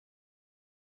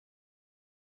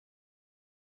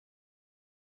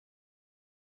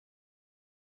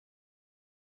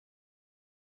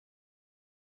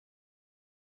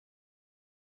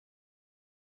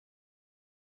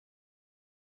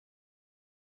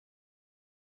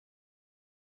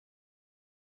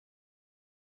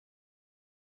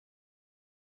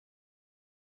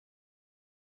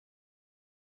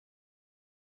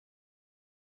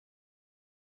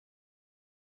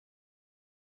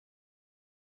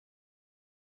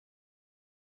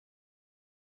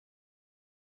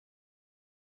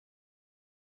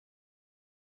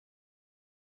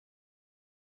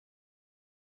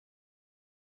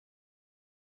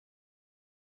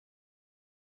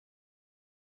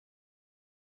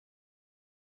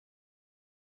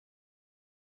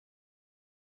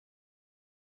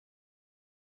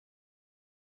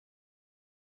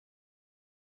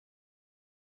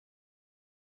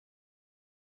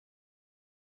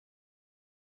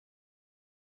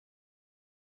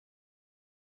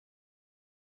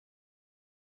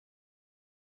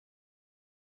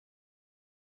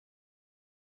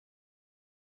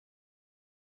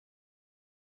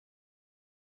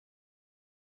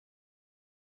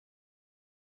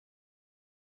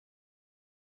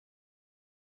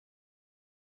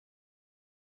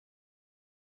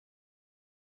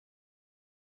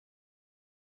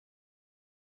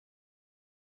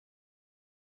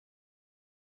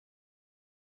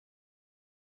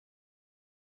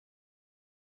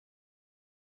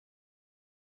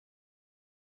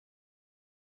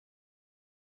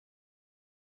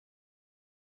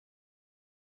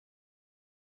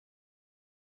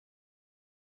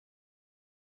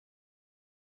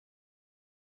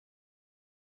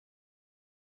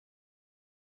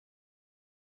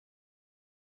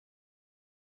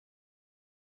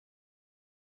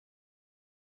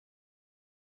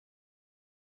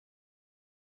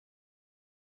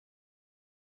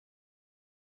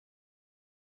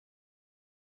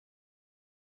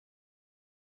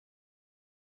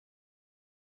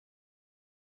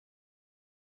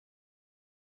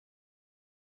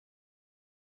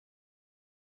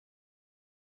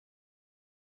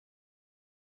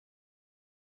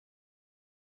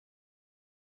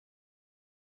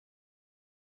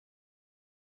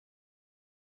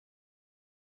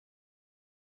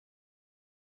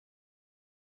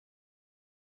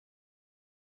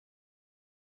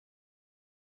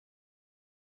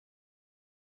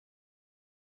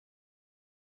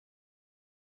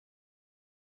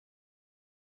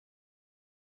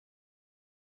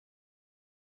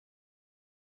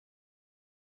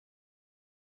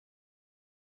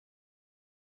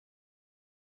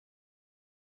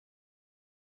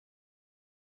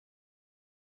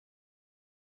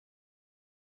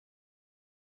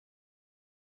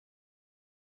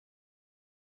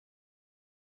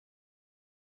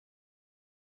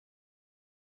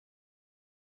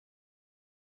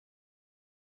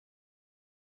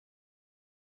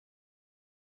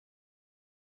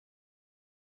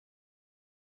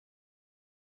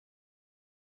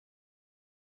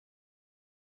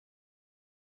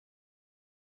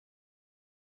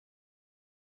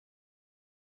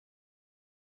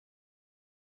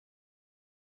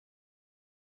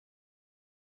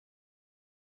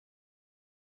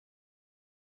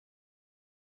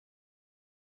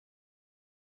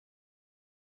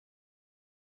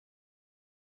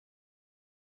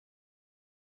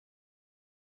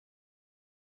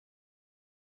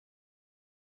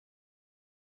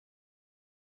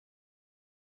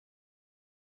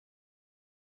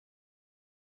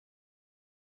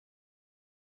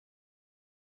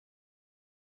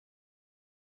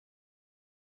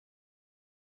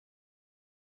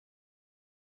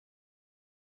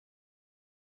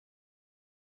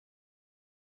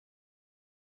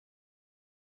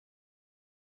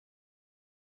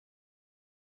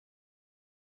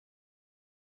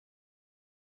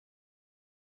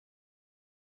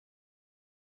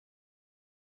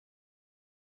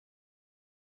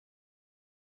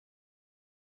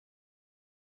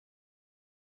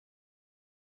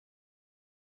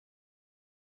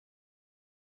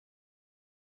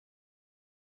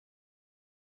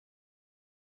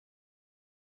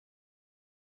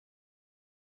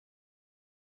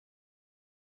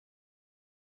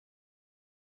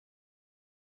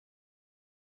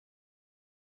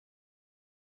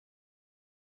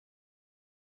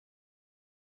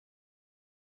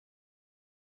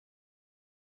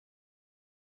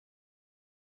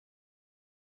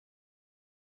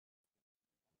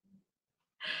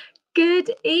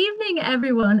Good evening,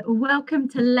 everyone. Welcome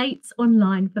to Lates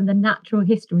Online from the Natural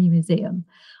History Museum.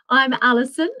 I'm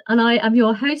Alison and I am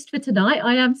your host for tonight.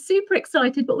 I am super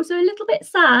excited, but also a little bit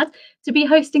sad to be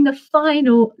hosting the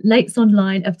final Lates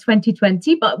Online of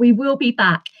 2020, but we will be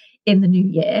back in the new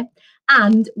year.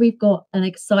 And we've got an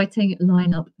exciting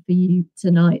lineup for you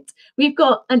tonight. We've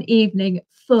got an evening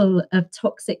full of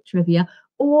toxic trivia,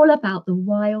 all about the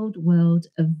wild world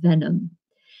of venom.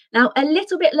 Now, a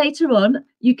little bit later on,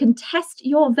 you can test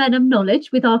your venom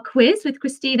knowledge with our quiz with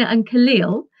Christina and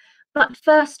Khalil. But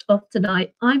first off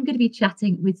tonight, I'm going to be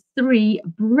chatting with three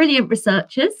brilliant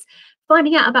researchers,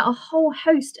 finding out about a whole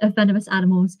host of venomous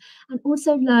animals and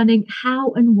also learning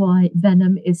how and why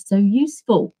venom is so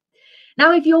useful.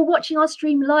 Now, if you're watching our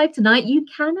stream live tonight, you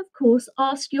can, of course,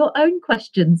 ask your own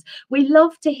questions. We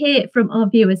love to hear from our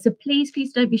viewers, so please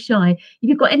don't be shy. If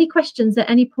you've got any questions at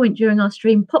any point during our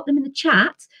stream, pop them in the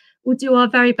chat. We'll do our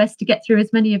very best to get through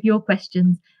as many of your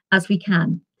questions as we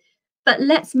can. But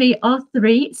let's meet our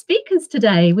three speakers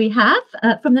today. We have,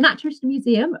 from the Natural History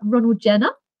Museum, Ronald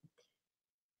Jenner.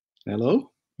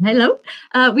 Hello. Hello.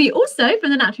 We also,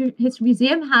 from the Natural History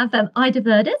Museum, have Aida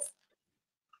Verdes.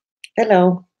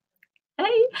 Hello.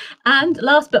 Hey. And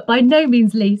last but by no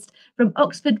means least, from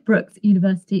Oxford Brookes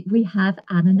University, we have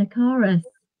Anna Nekaris.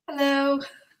 Hello.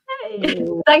 Hey.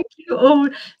 Thank you all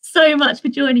so much for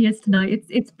joining us tonight.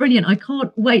 It's brilliant. I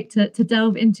can't wait to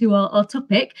delve into our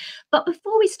topic. But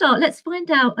before we start, let's find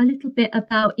out a little bit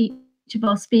about each of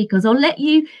our speakers. I'll let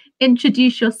you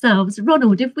introduce yourselves.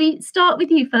 Ronald, if we start with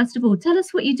you, first of all, tell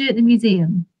us what you do at the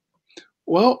museum.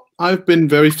 Well, I've been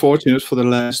very fortunate for the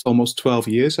last almost 12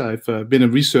 years. I've been a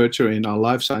researcher in our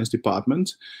life science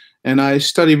department, and I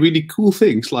study really cool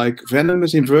things like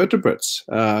venomous invertebrates,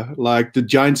 like the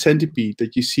giant centipede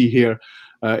that you see here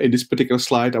in this particular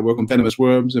slide. I work on venomous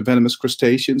worms and venomous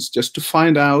crustaceans just to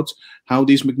find out how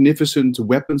these magnificent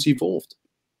weapons evolved.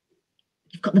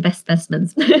 You've got the best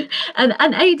specimens. and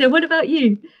Aida, what about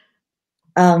you?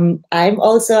 I'm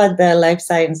also at the Life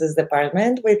Sciences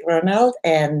Department with Ronald,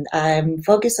 and I'm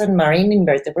focused on marine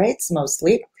invertebrates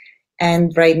mostly.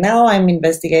 And right now I'm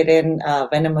investigating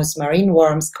venomous marine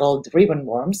worms called ribbon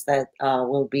worms that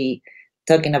we'll be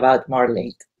talking about more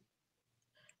later.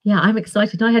 Yeah, I'm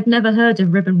excited. I had never heard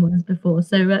of ribbon worms before,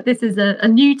 so this is a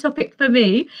new topic for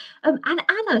me. And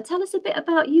Anna, tell us a bit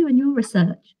about you and your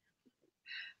research.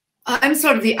 I'm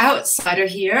sort of the outsider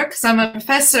here because I'm a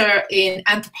professor in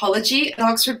anthropology at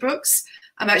Oxford Brookes.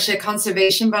 I'm actually a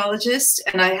conservation biologist,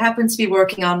 and I happen to be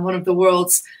working on one of the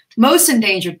world's most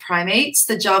endangered primates,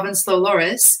 the Javan slow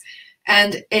loris.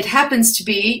 And it happens to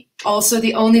be also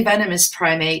the only venomous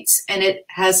primate, and it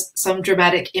has some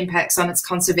dramatic impacts on its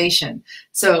conservation.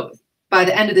 So by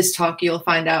the end of this talk, you'll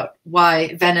find out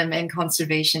why venom and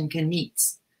conservation can meet.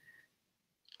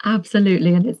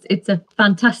 Absolutely, and it's a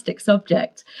fantastic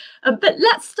subject. But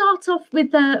let's start off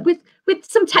with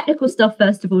some technical stuff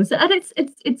first of all. So at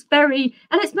its very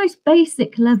at its most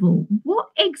basic level, what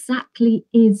exactly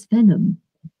is venom?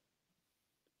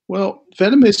 Well,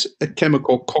 venom is a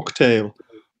chemical cocktail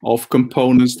of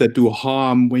components that do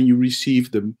harm when you receive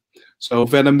them. So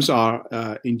venoms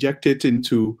are injected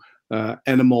into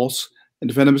animals, and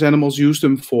the venomous animals use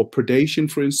them for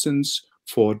predation, for instance,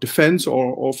 for defense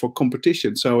or for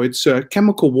competition. So it's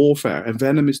chemical warfare, and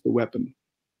venom is the weapon.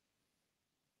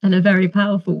 And a very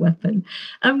powerful weapon.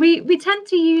 And we tend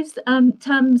to use the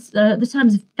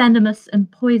terms venomous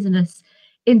and poisonous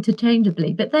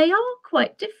interchangeably, but they are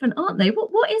quite different, aren't they?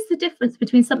 What is the difference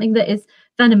between something that is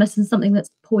venomous and something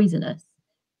that's poisonous?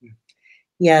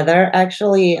 Yeah, they're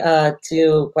actually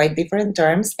two quite different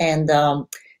terms, and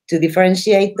to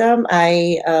differentiate them,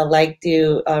 I like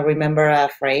to remember a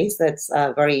phrase that's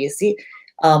very easy.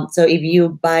 So if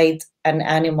you bite an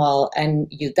animal and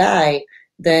you die,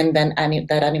 then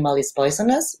that animal is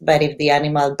poisonous. But if the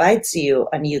animal bites you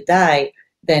and you die,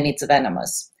 then it's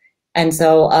venomous. And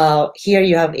so here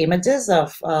you have images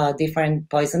of different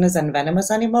poisonous and venomous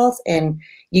animals, and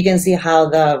you can see how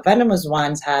the venomous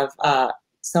ones have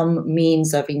some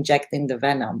means of injecting the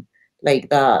venom. Like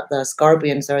the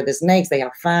scorpions or the snakes, they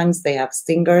have fangs, they have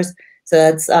stingers. So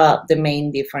that's the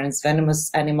main difference.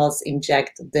 Venomous animals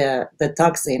inject the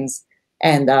toxins,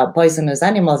 and poisonous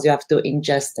animals, you have to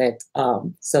ingest it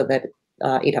so that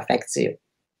it affects you.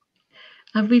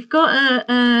 And we've got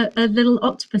a little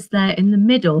octopus there in the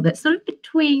middle that's sort of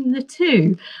between the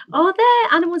two. Are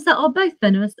there animals that are both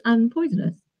venomous and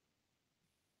poisonous?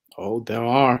 Oh, there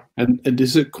are. And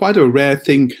this is quite a rare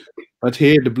thing But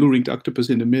here, the blue-ringed octopus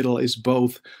in the middle is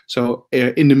both. So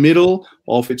in the middle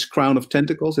of its crown of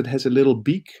tentacles, it has a little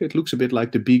beak. It looks a bit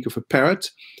like the beak of a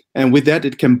parrot. And with that,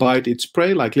 it can bite its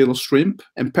prey like little shrimp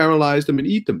and paralyze them and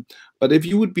eat them. But if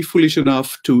you would be foolish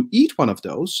enough to eat one of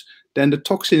those, then the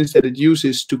toxins that it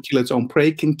uses to kill its own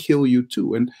prey can kill you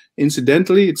too. And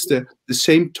incidentally, it's the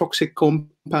same toxic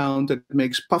compound that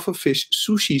makes pufferfish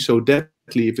sushi so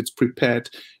deadly if it's prepared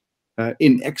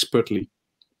inexpertly.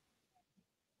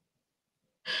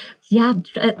 Yeah,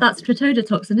 that's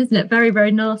tetrodotoxin, isn't it? Very,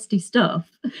 very nasty stuff.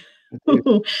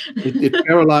 It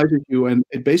paralyzes you, and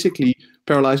it basically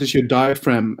paralyzes your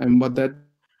diaphragm. And what that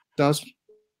does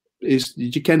is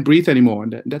you can't breathe anymore,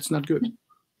 and that's not good.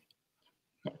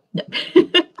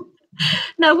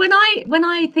 Now, when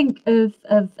I think of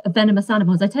venomous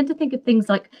animals, I tend to think of things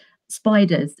like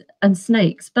spiders and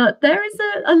snakes, but there is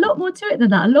a lot more to it than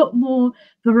that. A lot more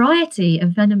variety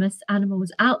of venomous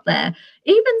animals out there.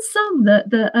 Even some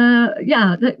that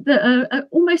are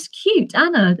almost cute.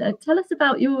 Anna, tell us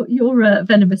about your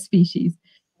venomous species.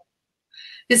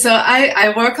 So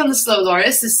I work on the slow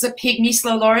loris. This is a pygmy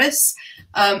slow loris,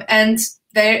 and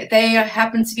they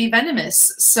happen to be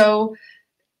venomous. So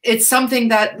it's something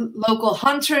that local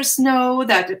hunters know,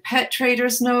 that pet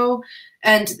traders know.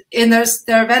 And in their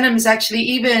venom is actually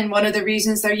even one of the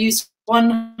reasons they're used for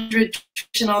 100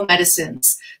 traditional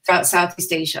medicines throughout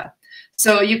Southeast Asia.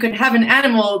 So you can have an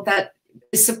animal that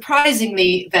is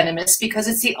surprisingly venomous because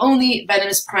it's the only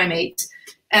venomous primate.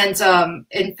 And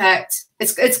in fact,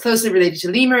 it's closely related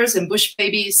to lemurs and bush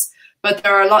babies, but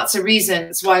there are lots of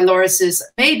reasons why lorises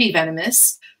may be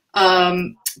venomous.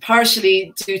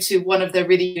 Partially due to one of the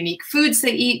really unique foods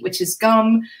they eat, which is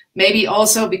gum. Maybe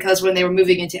also because when they were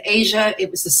moving into Asia,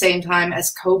 it was the same time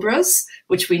as cobras,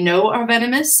 which we know are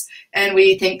venomous. And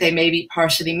we think they may be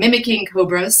partially mimicking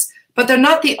cobras. But they're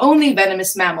not the only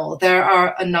venomous mammal. There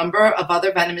are a number of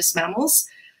other venomous mammals,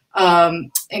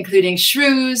 including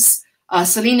shrews,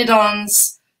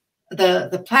 selenodons,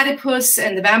 the platypus,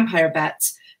 and the vampire bat.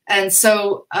 And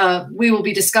so we will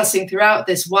be discussing throughout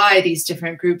this why these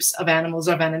different groups of animals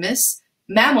are venomous.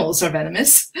 Mammals are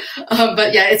venomous.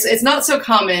 But yeah, it's not so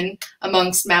common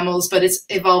amongst mammals, but it's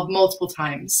evolved multiple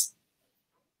times.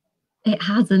 It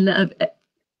has. And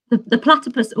the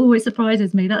platypus always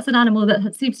surprises me. That's an animal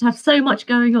that seems to have so much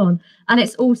going on, and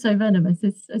it's also venomous.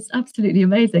 It's absolutely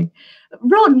amazing.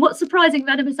 Ron, what surprising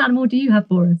venomous animal do you have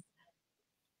for us?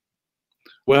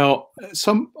 Well,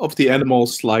 some of the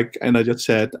animals, like Anna just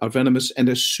said, are venomous and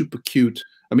they're super cute.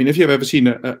 I mean, if you've ever seen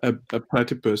a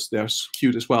platypus, they're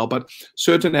cute as well. But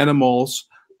certain animals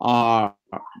are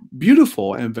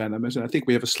beautiful and venomous. And I think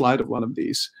we have a slide of one of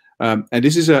these. And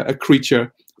this is a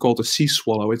creature called a sea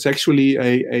swallow. It's actually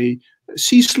a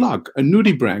sea slug, a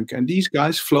nudibranch. And these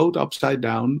guys float upside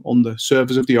down on the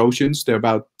surface of the oceans. They're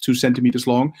about 2 centimeters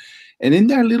long. And in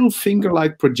their little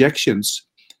finger-like projections,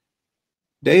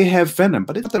 they have venom,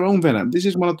 but it's not their own venom. This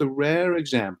is one of the rare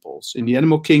examples in the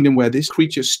animal kingdom where this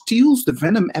creature steals the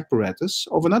venom apparatus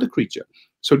of another creature.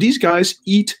 So these guys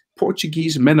eat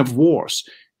Portuguese men of wars,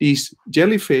 these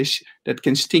jellyfish that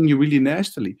can sting you really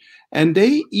nastily. And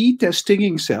they eat their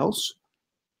stinging cells,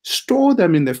 store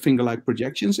them in their finger-like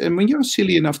projections, and when you're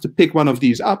silly enough to pick one of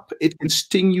these up, it can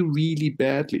sting you really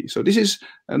badly. So this is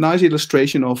a nice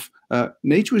illustration of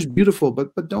nature is beautiful,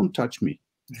 but don't touch me.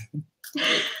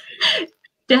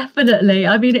 Definitely.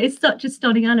 I mean, it's such a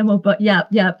stunning animal, but yeah,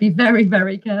 be very,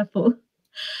 very careful.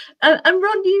 And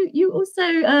Ron, you also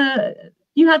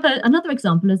you have another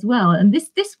example as well, and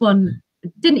this one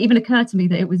didn't even occur to me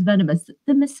that it was venomous.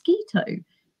 The mosquito.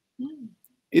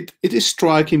 It is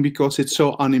striking because it's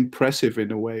so unimpressive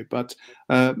in a way, but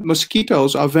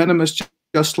mosquitoes are venomous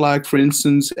just like, for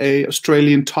instance, a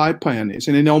Australian taipan is,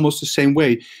 and in almost the same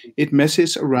way, it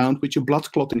messes around with your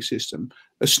blood clotting system.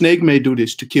 A snake may do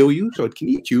this to kill you, so it can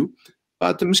eat you,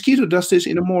 but the mosquito does this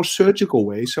in a more surgical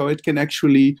way, so it can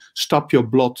actually stop your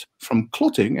blood from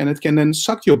clotting, and it can then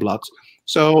suck your blood.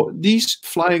 So these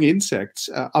flying insects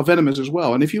are venomous as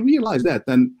well, and if you realize that,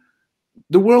 then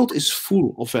the world is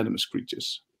full of venomous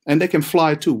creatures, and they can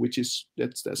fly too, which is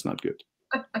that's not good.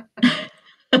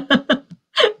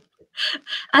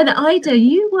 And Aida,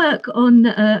 you work on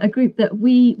a group that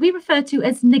we refer to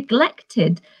as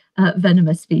neglected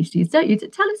venomous species, don't you?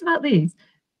 Tell us about these.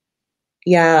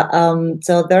 Yeah,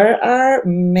 so there are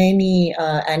many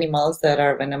animals that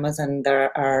are venomous and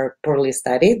that are poorly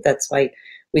studied. That's why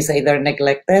we say they're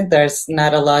neglected. There's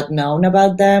not a lot known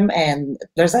about them, and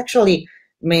there's actually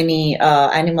many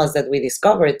animals that we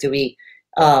discovered to be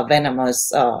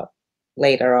venomous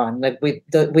later on. Like we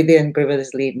didn't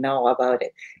previously know about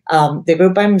it. The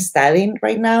group I'm studying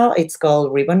right now, it's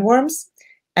called ribbon worms,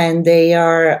 And they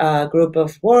are a group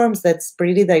of worms that's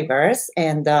pretty diverse,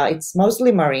 and it's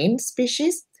mostly marine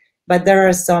species, but there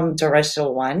are some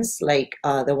terrestrial ones, like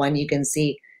the one you can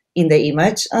see in the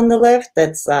image on the left,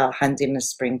 that's hunting a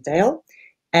springtail,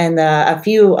 and a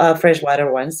few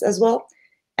freshwater ones as well.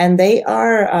 And they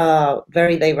are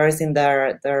very diverse in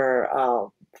their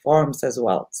forms as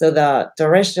well. So the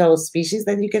terrestrial species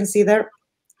that you can see there,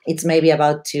 it's maybe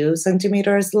about 2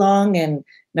 centimeters long and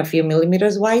a few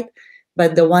millimeters wide.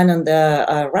 But the one on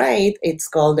the right, it's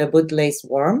called a bootlace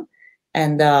worm,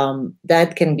 and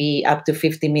that can be up to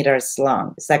 50 meters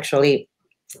long. It's actually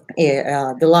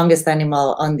the longest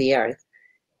animal on the earth.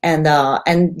 And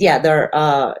yeah, they're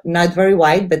not very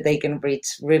wide, but they can reach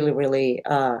really, really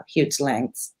huge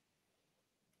lengths.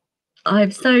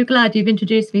 I'm so glad you've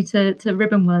introduced me to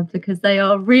ribbon worms, because they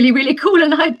are really, really cool,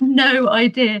 and I had no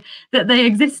idea that they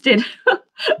existed.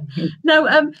 Now,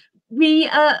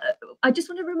 I just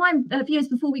want to remind viewers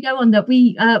before we go on that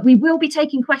we will be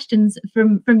taking questions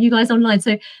from you guys online.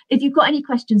 So if you've got any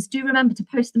questions, do remember to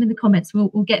post them in the comments. We'll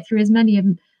get through as many of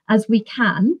them as we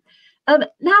can.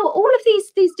 Now, all of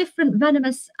these different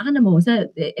venomous animals,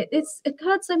 it's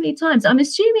occurred so many times. I'm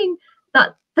assuming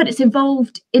that it's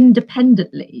evolved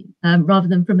independently rather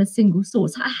than from a single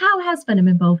source. How has venom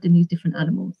evolved in these different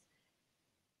animals?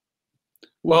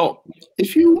 Well,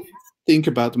 if you think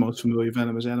about the most familiar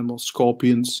venomous animals,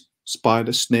 scorpions,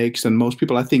 spiders, snakes, and most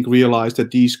people, I think, realize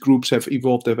that these groups have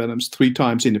evolved their venoms 3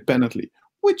 times independently,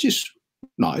 which is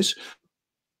nice.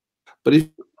 But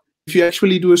if you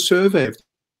actually do a survey of the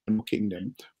animal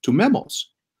kingdom to mammals,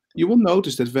 you will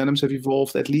notice that venoms have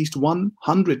evolved at least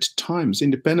 100 times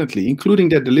independently, including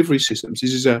their delivery systems.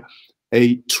 This is a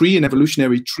tree, an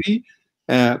evolutionary tree.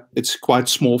 It's quite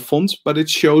small font, but it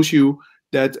shows you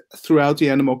that throughout the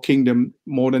animal kingdom,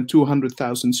 more than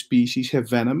 200,000 species have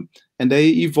venom, and they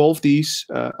evolved these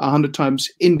 100 times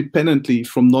independently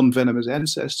from non-venomous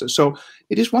ancestors. So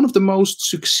it is one of the most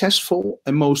successful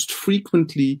and most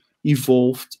frequently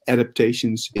evolved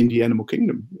adaptations in the animal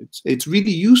kingdom. It's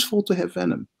really useful to have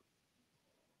venom.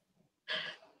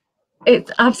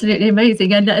 It's absolutely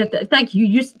amazing, and thank you.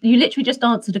 You literally just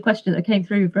answered a question that came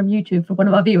through from YouTube from one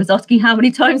of our viewers asking how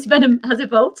many times venom has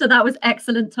evolved. So that was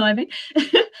excellent timing.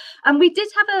 And we did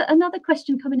have another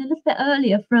question come in a little bit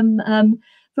earlier from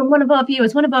one of our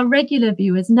viewers, one of our regular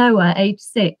viewers, Noah, age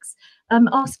 6,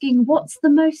 asking, what's the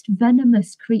most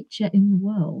venomous creature in the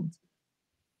world?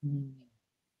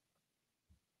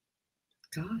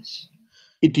 Gosh,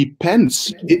 it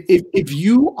depends. If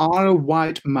you are a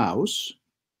white mouse,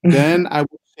 then I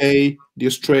would say the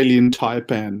Australian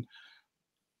taipan.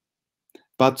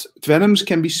 But venoms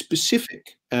can be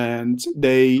specific, and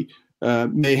they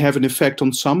may have an effect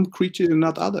on some creatures and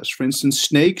not others. For instance,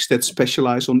 snakes that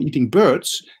specialize on eating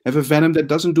birds have a venom that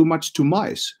doesn't do much to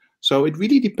mice. So it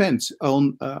really depends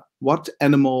on what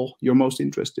animal you're most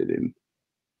interested in.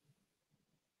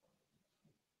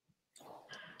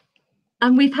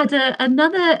 And we've had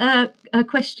another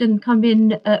question come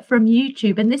in from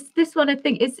YouTube, and this one I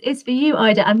think is for you,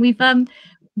 Aida. And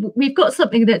we've got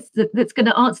something that's going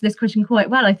to answer this question quite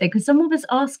well, I think, because someone was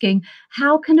asking,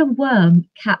 how can a worm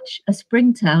catch a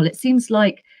springtail? It seems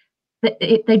like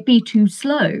they'd be too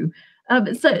slow.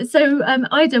 So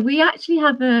Aida, we actually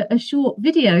have a short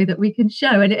video that we can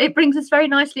show, and it brings us very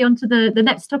nicely onto the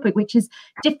next topic, which is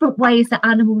different ways that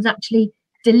animals actually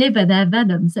deliver their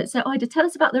venom. So Aida, tell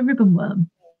us about the ribbon worm.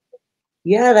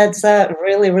 Yeah, that's a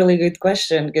really, really good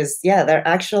question, because yeah, they're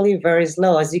actually very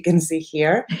slow, as you can see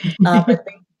here. But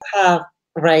they have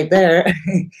right there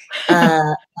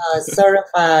sort of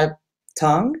a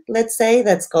tongue, let's say,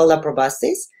 that's called a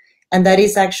proboscis. And that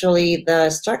is actually the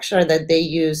structure that they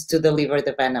use to deliver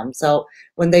the venom. So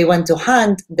when they want to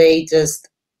hunt, they just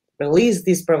release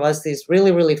this proboscis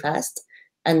really, really fast.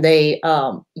 And they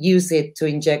use it to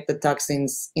inject the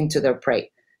toxins into their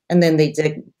prey. And then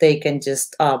they can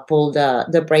just pull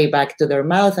the prey back to their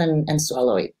mouth and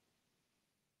swallow it.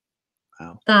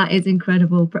 Wow. That is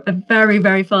incredible. Very,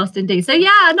 very fast indeed. So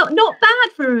yeah, not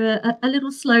bad for a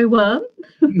little slow worm.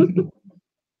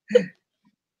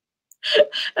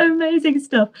 Amazing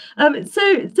stuff.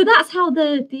 So that's how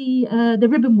the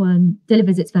ribbon worm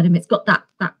delivers its venom. It's got that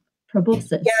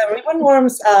proboscis. Yeah, ribbon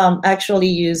worms actually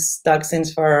use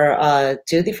toxins for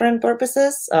 2 different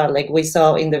purposes, like we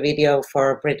saw in the video,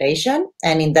 for predation,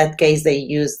 and in that case they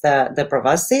use the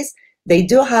proboscis. They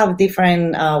do have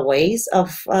different ways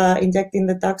of injecting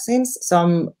the toxins.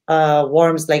 Some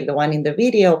worms, like the one in the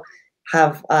video,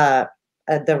 have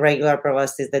the regular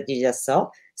proboscis that you just saw.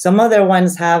 Some other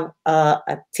ones have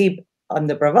a tip on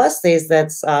the proboscis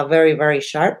that's very, very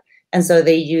sharp. And so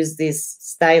they use this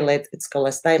stylet, it's called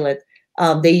a stylet,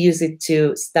 they use it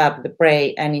to stab the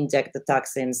prey and inject the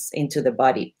toxins into the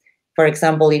body. For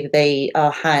example, if they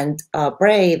hunt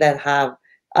prey that have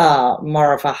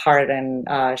more of a hardened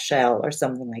shell or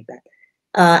something like that.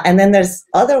 And then there's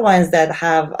other ones that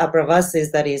have a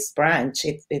proboscis that is branched.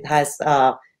 It has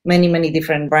many, many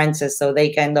different branches, so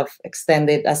they kind of extend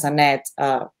it as a net,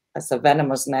 as a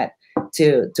venomous net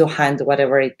to hunt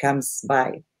whatever it comes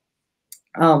by.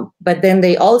 But then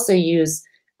they also use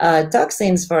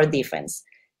toxins for defense,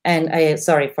 and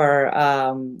for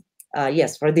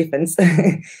defense.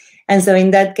 And so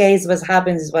in that case, what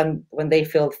happens is when they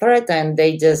feel threatened,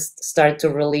 they just start to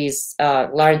release a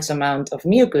large amount of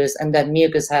mucus, and that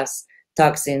mucus has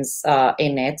toxins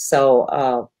in it.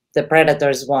 So the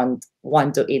predators want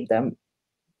to eat them.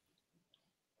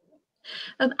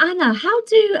 Anna, how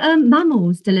do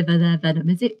mammals deliver their venom?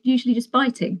 Is it usually just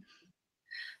biting?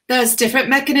 There's different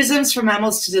mechanisms for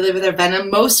mammals to deliver their venom.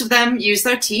 Most of them use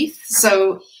their teeth.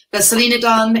 So the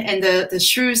Solenodon and the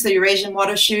shrews, the Eurasian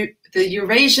water shrews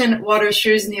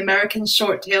and the American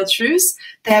short-tailed shrews,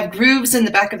 they have grooves in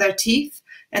the back of their teeth,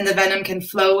 and the venom can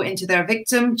flow into their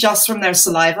victim just from their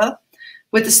saliva.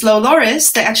 With the slow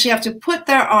loris, they actually have to put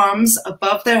their arms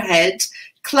above their head,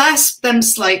 clasp them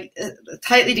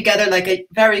tightly together like a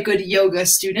very good yoga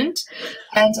student,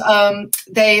 and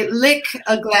they lick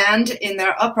a gland in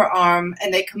their upper arm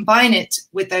and they combine it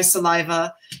with their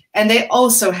saliva, and they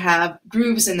also have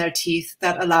grooves in their teeth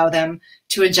that allow them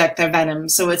to inject their venom.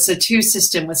 So it's a two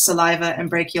system with saliva and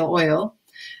brachial oil.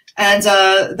 And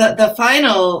the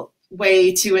final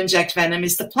way to inject venom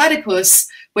is the platypus,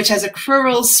 which has a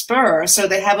crural spur. So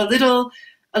they have a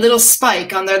little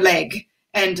spike on their leg,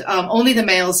 and only the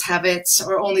males have it,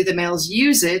 or only the males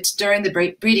use it during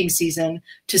the breeding season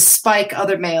to spike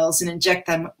other males and inject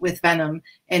them with venom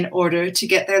in order to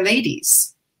get their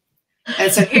ladies.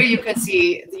 And so here you can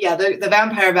see, the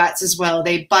vampire bats as well.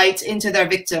 They bite into their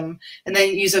victim, and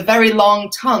they use a very long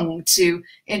tongue to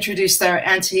introduce their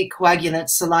anticoagulant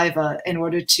saliva in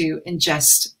order to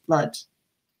ingest blood.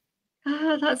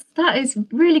 That is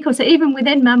really cool. So even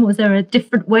within mammals, there are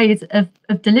different ways of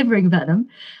delivering venom.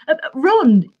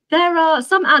 Ron, there are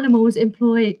some animals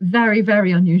employ very,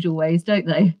 very unusual ways, don't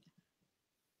they?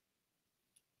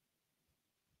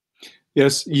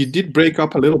 Yes, you did break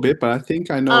up a little bit, but I think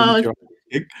I know what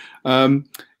you're saying.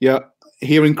 Yeah,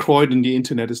 here in Croydon, the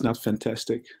internet is not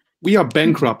fantastic. We are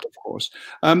bankrupt, of course.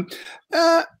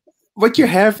 What you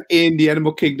have in the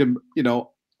animal kingdom,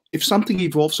 if something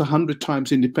evolves 100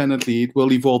 times independently, it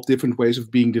will evolve different ways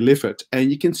of being delivered. And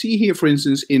you can see here, for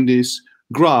instance, in this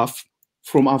graph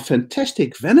from our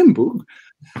fantastic Venom book,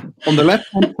 on the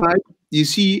left-hand side, you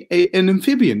see an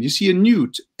amphibian, you see a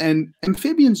newt. And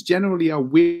amphibians generally are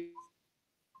weird.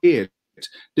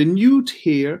 The newt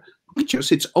here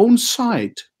punctures its own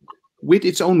side with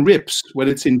its own ribs when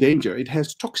it's in danger. It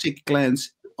has toxic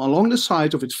glands along the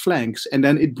sides of its flanks, and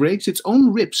then it breaks its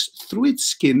own ribs through its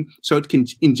skin so it can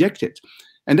inject it.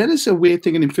 And that is a weird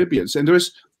thing in amphibians. And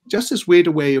there's just as weird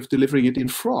a way of delivering it in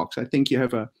frogs. I think you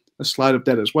have a slide of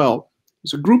that as well.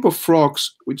 There's a group of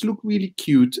frogs which look really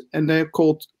cute, and they're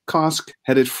called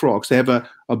cask-headed frogs. They have a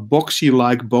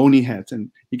boxy-like bony head, and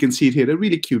you can see it here. They're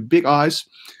really cute, big eyes,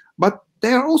 but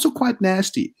they are also quite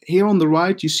nasty. Here on the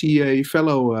right, you see a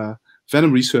fellow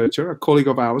venom researcher, a colleague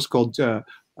of ours called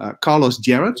Carlos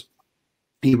Jarrett.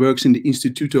 He works in the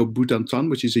Instituto Butantan,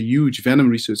 which is a huge venom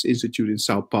research institute in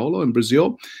Sao Paulo in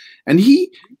Brazil. And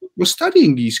he was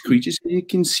studying these creatures, and you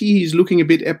can see he's looking a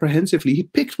bit apprehensively. He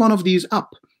picked one of these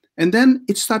up, and then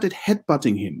it started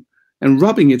headbutting him and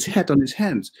rubbing its head on his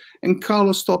hands. And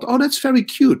Carlos thought, oh, that's very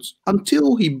cute,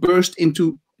 until he burst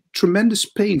into tremendous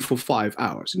pain for 5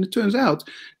 hours. And it turns out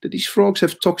that these frogs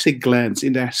have toxic glands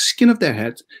in their skin of their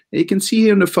head. And you can see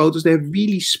here in the photos, they have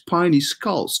really spiny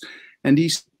skulls. And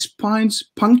these spines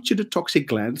puncture the toxic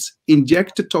glands,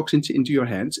 inject the toxins into your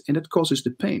hands, and that causes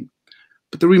the pain.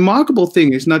 But the remarkable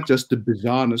thing is not just the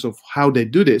bizarreness of how they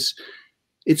do this,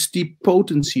 it's the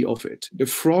potency of it. The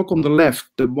frog on the left,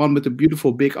 the one with the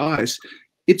beautiful big eyes,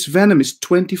 its venom is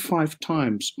 25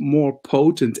 times more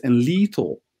potent and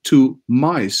lethal to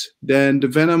mice than the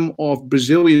venom of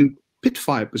Brazilian pit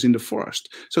vipers in the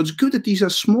forest. So it's good that these are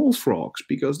small frogs,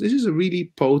 because this is a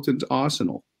really potent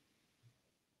arsenal.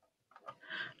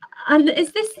 And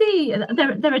is this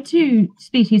there are two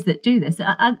species that do this.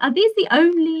 Are these the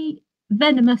only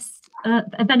venomous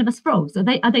frogs?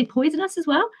 Are they poisonous as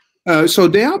well? So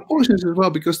they are poisonous as well,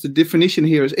 because the definition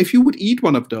here is if you would eat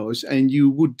one of those and you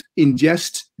would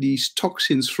ingest these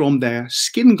toxins from their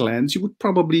skin glands, you would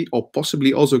probably or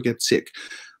possibly also get sick.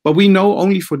 But we know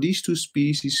only for these two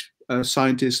species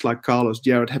scientists like Carlos,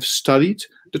 Jared, have studied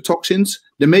the toxins.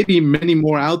 There may be many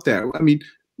more out there. I mean,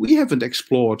 we haven't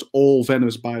explored all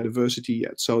venomous biodiversity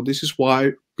yet. So this is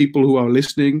why people who are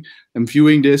listening and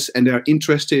viewing this and they're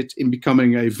interested in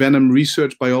becoming a venom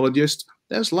research biologist,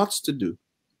 there's lots to do.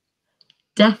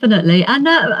 Definitely. And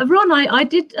Ron, I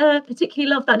did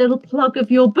particularly love that little plug of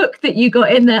your book that you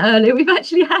got in there earlier. We've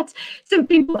actually had some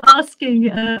people asking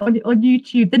on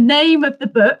YouTube the name of the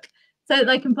book so that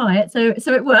they can buy it. So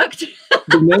it worked.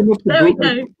 The name of the There book we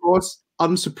go. is, of course,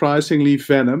 unsurprisingly,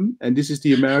 Venom. And this is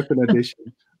the American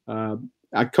edition.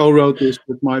 I co-wrote this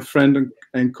with my friend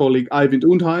and colleague Eivind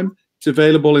Undheim. It's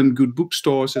available in good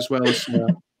bookstores as well as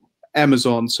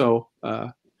Amazon. So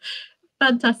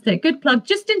fantastic. Good plug.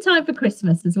 Just in time for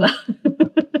Christmas as well.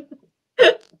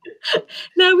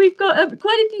 Now we've got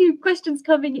quite a few questions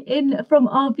coming in from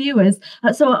our viewers.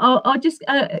 So I'll just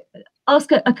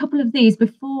ask a couple of these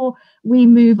before we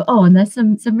move on. There's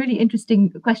some really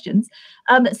interesting questions.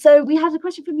 So we have a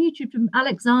question from YouTube from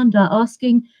Alexander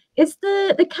asking, is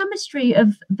the chemistry of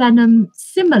venom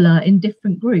similar in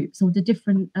different groups, or do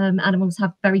different animals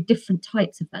have very different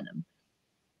types of venom?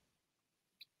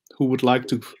 who would like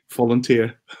to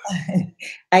volunteer?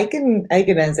 I can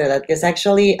answer that, because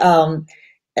actually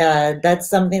that's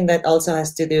something that also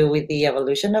has to do with the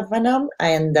evolution of venom.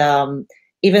 And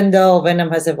even though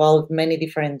venom has evolved many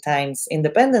different times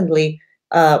independently,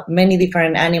 many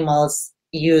different animals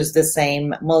use the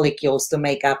same molecules to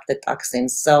make up the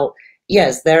toxins. So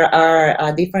yes, there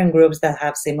are different groups that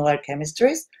have similar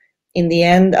chemistries. In the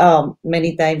end,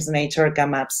 many times nature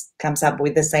comes up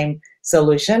with the same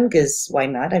solution, because why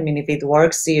not? I mean, if it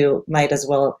works, you might as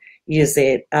well use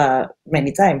it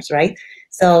many times, right?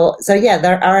 So yeah,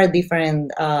 there are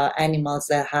different animals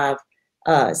that have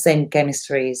same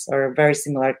chemistries or very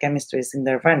similar chemistries in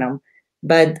their venom,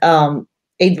 but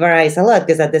it varies a lot,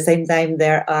 because at the same time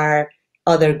there are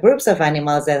other groups of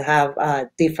animals that have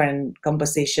different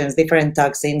compositions, different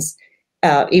toxins,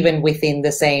 even within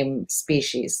the same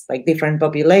species. Like different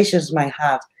populations might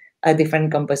have a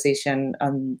different composition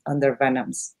on their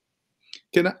venoms.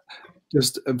 Can I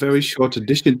just a very short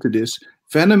addition to this?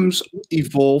 Venoms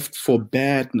evolved for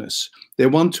badness. They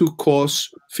want to cause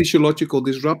physiological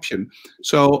disruption.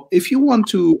 So if you want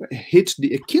to hit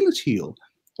the Achilles heel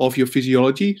of your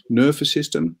physiology, nervous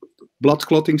system, blood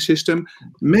clotting system,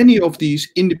 many of these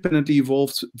independently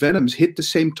evolved venoms hit the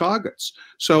same targets.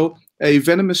 So a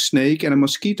venomous snake and a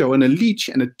mosquito and a leech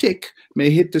and a tick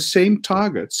may hit the same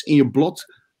targets in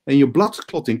your blood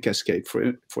clotting cascade,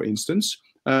 for instance.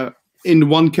 In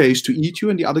one case to eat you,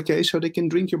 in the other case so they can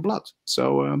drink your blood.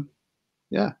 So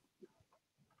yeah.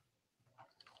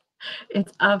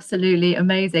 It's absolutely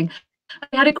amazing.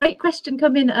 We had a great question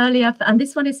come in earlier, and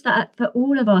this one is for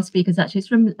all of our speakers, actually. It's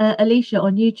from Alicia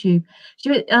on YouTube. She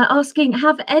was asking,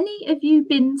 have any of you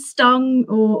been stung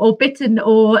or bitten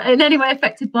or in any way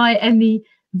affected by any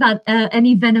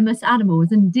venomous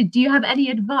animals? And do you have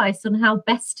any advice on how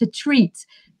best to treat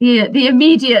the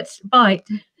immediate bite,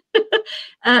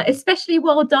 especially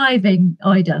while diving,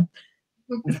 Aida?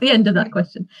 It's the end of that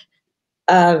question.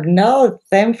 No,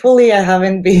 thankfully I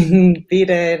haven't been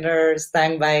bitten or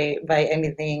stung by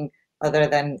anything other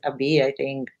than a bee, I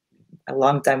think, a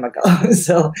long time ago.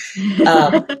 So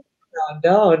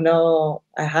no,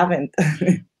 I haven't.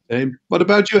 Same. What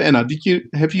about you, Anna?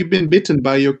 Have you been bitten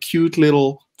by your cute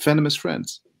little venomous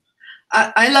friends?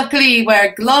 I luckily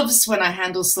wear gloves when I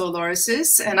handle slow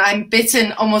lorises, and I'm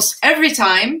bitten almost every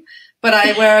time, but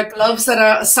I wear gloves that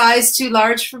are a size too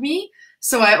large for me.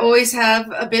 So I always have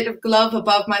a bit of glove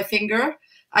above my finger.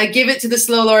 I give it to the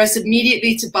slow loris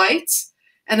immediately to bite,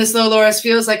 and the slow loris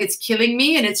feels like it's killing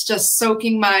me, and it's just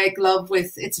soaking my glove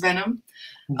with its venom.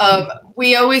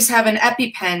 We always have an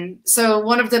EpiPen. So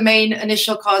one of the main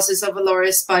initial causes of a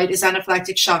loris bite is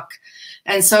anaphylactic shock.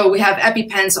 And so we have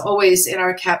EpiPens always in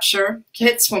our capture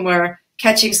kits when we're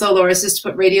catching slow lorises to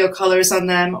put radio colors on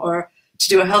them or to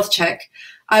do a health check.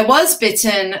 I was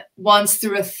bitten once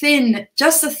through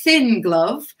just a thin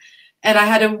glove, and I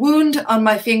had a wound on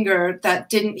my finger that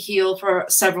didn't heal for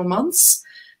several months.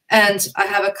 And I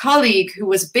have a colleague who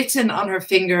was bitten on her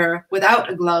finger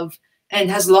without a glove and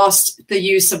has lost the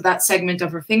use of that segment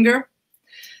of her finger.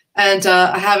 And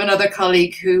I have another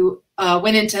colleague who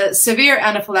went into severe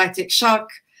anaphylactic shock,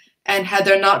 and had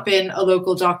there not been a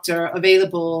local doctor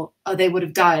available, they would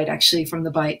have died actually from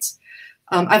the bite.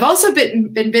 I've also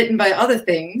been bitten by other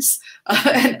things,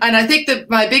 and I think that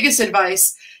my biggest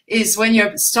advice is when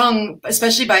you're stung,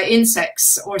 especially by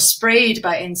insects or sprayed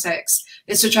by insects,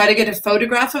 is to try to get a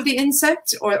photograph of the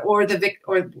insect or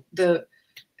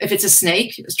if it's a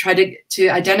snake, try to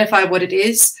identify what it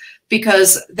is.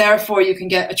 because therefore you can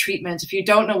get a treatment. If you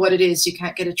don't know what it is, you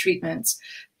can't get a treatment.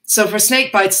 So for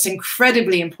snake bites, it's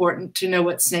incredibly important to know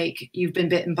what snake you've been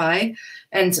bitten by,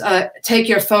 and take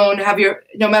your phone,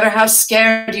 no matter how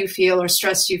scared you feel or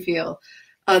stressed you feel.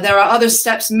 There are other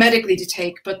steps medically to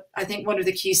take, but I think one of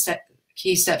the key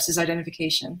steps is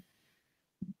identification.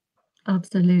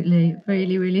 Absolutely.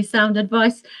 Really, really sound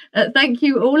advice. Thank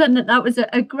you all. And that was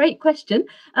a great question.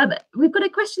 We've got a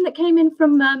question that came in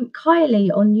from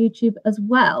Kylie on YouTube as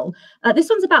well. This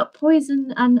one's about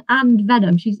poison and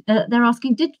venom. They're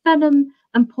asking, did venom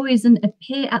and poison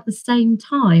appear at the same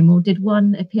time, or did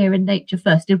one appear in nature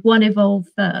first? Did one evolve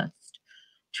first?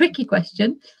 Tricky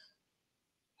question.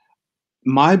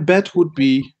 My bet would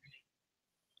be,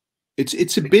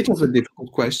 it's a bit of a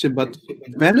difficult question, but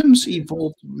venoms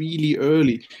evolved really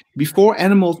early. Before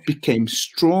animals became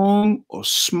strong or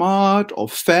smart or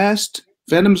fast,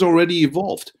 venoms already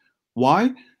evolved. Why?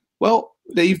 Well,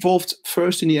 they evolved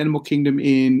first in the animal kingdom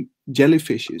in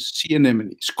jellyfishes, sea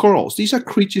anemones, corals. These are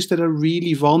creatures that are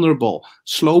really vulnerable,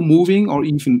 slow moving, or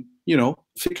even,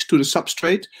 fixed to the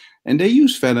substrate. And they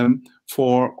use venom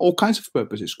for all kinds of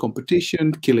purposes: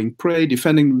 competition, killing prey,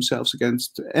 defending themselves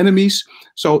against enemies.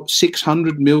 So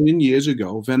 600 million years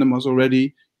ago, venom was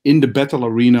already in the battle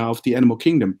arena of the animal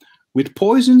kingdom. With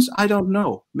poisons, I don't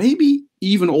know. Maybe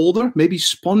even older, maybe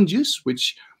sponges,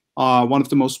 which are one of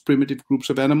the most primitive groups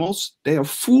of animals. They are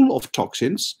full of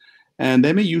toxins, and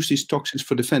they may use these toxins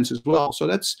for defense as well. So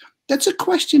that's a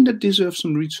question that deserves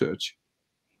some research.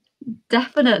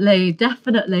 Definitely.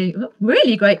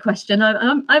 Really great question.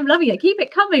 I'm loving it. Keep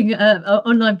it coming,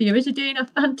 online viewers. You're doing a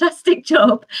fantastic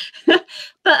job.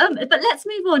 but let's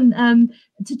move on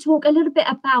to talk a little bit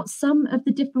about some of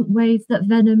the different ways that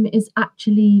venom is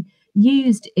actually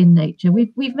used in nature.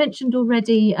 We've mentioned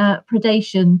already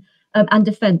predation and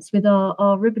defense with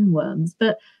our ribbon worms,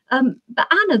 but Anna,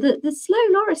 the slow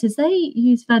lorises, they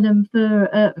use venom for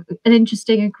an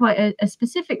interesting and quite a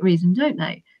specific reason, don't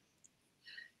they?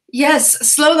 Yes,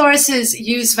 slow lorises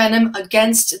use venom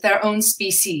against their own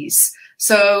species.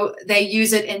 So they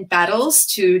use it in battles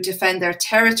to defend their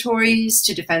territories,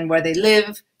 to defend where they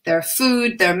live, their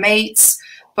food, their mates.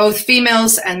 Both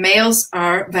females and males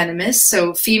are venomous.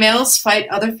 So females fight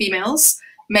other females,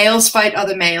 males fight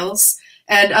other males.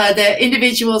 And the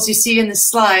individuals you see in the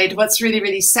slide, what's really,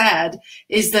 really sad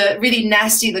is the really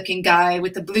nasty looking guy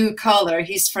with the blue collar.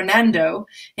 He's Fernando,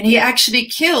 and he actually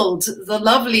killed the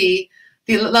lovely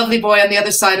boy on the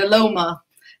other side, Aloma,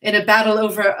 in a battle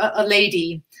over a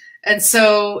lady. And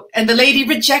the lady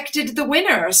rejected the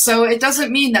winner. So it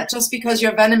doesn't mean that just because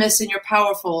you're venomous and you're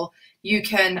powerful, you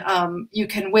can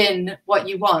win what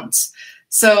you want.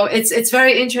 So it's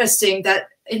very interesting that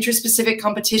interspecific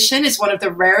competition is one of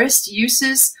the rarest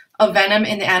uses of venom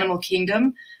in the animal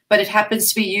kingdom, but it happens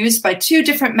to be used by two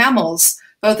different mammals,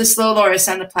 both the slow loris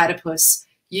and the platypus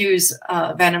use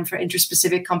venom for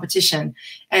interspecific competition.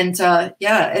 And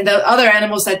and the other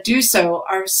animals that do so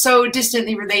are so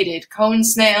distantly related: cone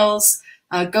snails,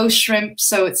 ghost shrimp.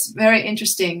 So it's very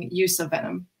interesting use of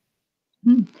venom.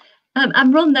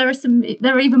 And Ron, there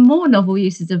are even more novel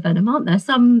uses of venom, aren't there?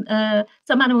 Some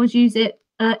animals use it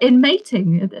in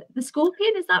mating. The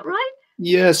scorpion, is that right?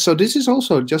 Yes. So this is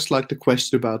also just like the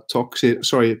question about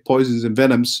poisons and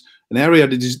venoms, an area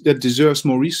that deserves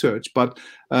more research. But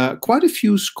quite a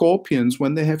few scorpions,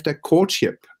 when they have their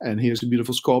courtship, and here's a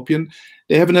beautiful scorpion,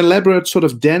 they have an elaborate sort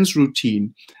of dance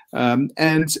routine.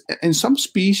 And in some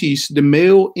species, the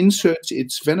male inserts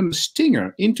its venomous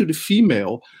stinger into the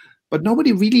female, but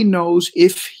nobody really knows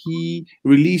if he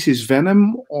releases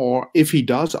venom or if he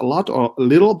does a lot or a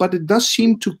little, but it does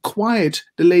seem to quiet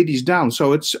the ladies down.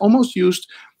 So it's almost used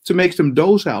to make them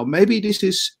docile. Maybe this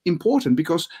is important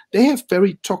because they have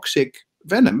very toxic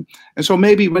venom. And so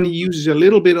maybe when he uses a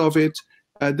little bit of it,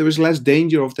 there is less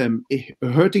danger of them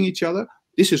hurting each other.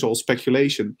 This is all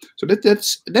speculation. So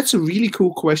that's a really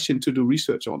cool question to do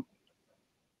research on.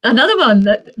 Another one,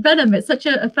 that venom, it's such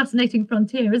a fascinating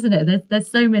frontier, isn't it? There's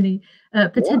so many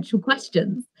potential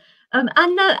questions. And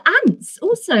ants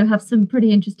also have some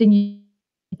pretty interesting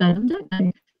venom, don't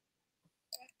they?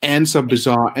 Ants are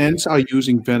bizarre. Ants are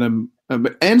using venom.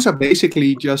 Ants are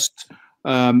basically just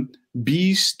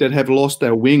bees that have lost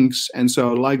their wings, and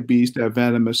so like bees, they're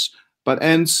venomous. But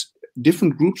ants,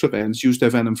 different groups of ants, use their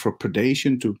venom for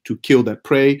predation, to kill their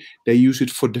prey. They use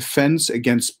it for defense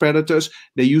against predators.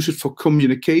 They use it for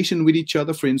communication with each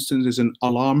other, for instance, as an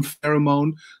alarm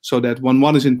pheromone, so that when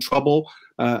one is in trouble,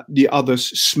 the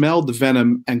others smell the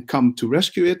venom and come to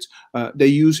rescue it. They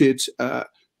use it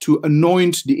to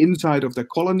anoint the inside of their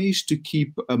colonies, to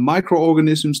keep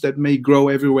microorganisms that may grow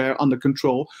everywhere under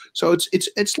control. So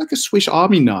it's like a Swiss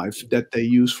Army knife that they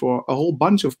use for a whole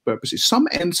bunch of purposes. Some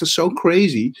ants are so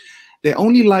crazy, they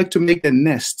only like to make their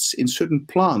nests in certain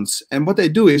plants. And what they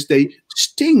do is they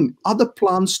sting other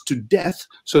plants to death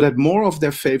so that more of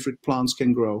their favorite plants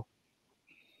can grow.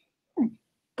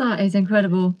 That is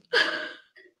incredible.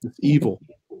 It's evil.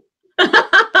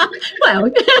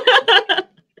 Well,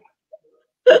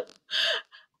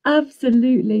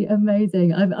 absolutely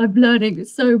amazing. I'm learning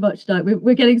so much tonight.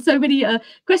 We're getting so many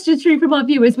questions through from our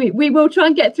viewers. We will try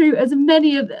and get through as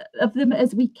many of them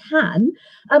as we can.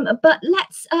 But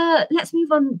let's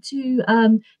move on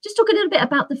to just talk a little bit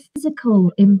about the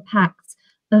physical impact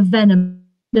of venom,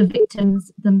 the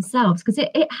victims themselves, because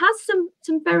it has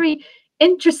some very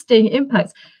interesting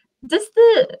impacts. Does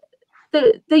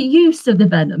the use of the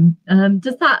venom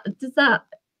does that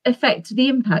affect the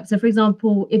impact? So, for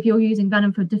example, if you're using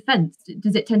venom for defense,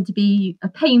 does it tend to be a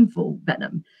painful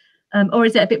venom, or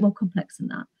is it a bit more complex than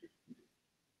that?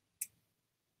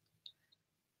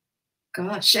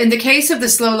 Gosh, in the case of the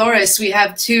slow loris, we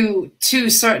have two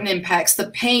certain impacts. The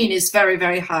pain is very,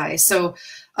 very high. So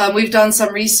we've done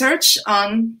some research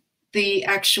on the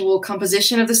actual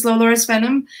composition of the slow loris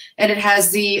venom, and it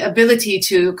has the ability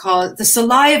to cause, the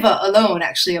saliva alone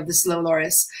actually of the slow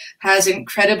loris has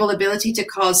incredible ability to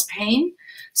cause pain.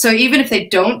 So even if they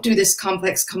don't do this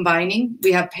complex combining,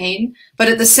 we have pain. But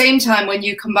at the same time, when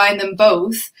you combine them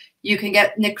both, you can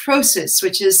get necrosis,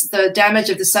 which is the damage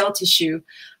of the cell tissue,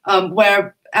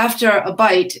 where after a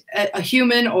bite, a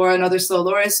human or another slow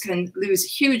loris can lose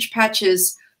huge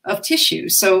patches of tissue.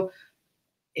 So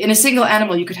in a single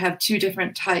animal, you could have two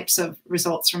different types of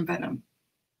results from venom.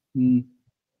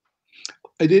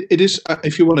 It is,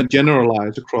 if you want to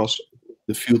generalize across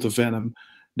the field of venom,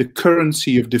 the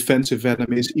currency of defensive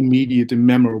venom is immediate and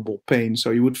memorable pain.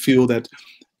 So you would feel that,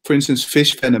 for instance,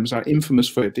 fish venoms are infamous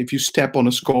for it. If you step on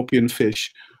a scorpion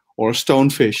fish or a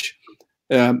stonefish,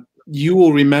 you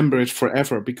will remember it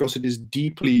forever because it is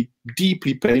deeply,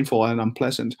 deeply painful and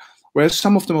unpleasant. Whereas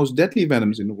some of the most deadly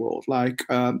venoms in the world, like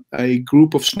a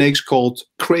group of snakes called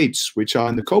kraits, which are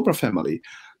in the cobra family,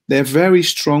 they're very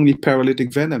strongly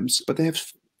paralytic venoms, but they have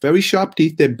very sharp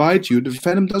teeth. They bite you. The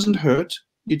venom doesn't hurt.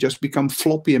 You just become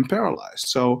floppy and paralyzed.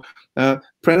 So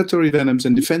predatory venoms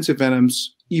and defensive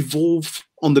venoms evolve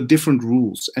under different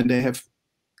rules, and they have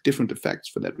different effects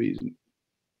for that reason.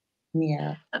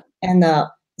 Yeah, and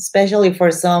especially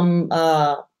for some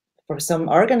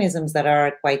organisms that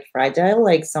are quite fragile,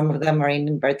 like some of them are in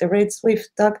invertebrates we've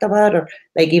talked about, or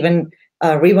like even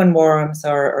ribbon worms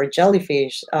or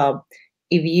jellyfish.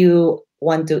 If you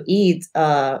want to eat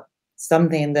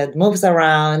something that moves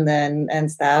around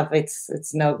and stuff,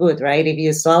 it's no good, right? If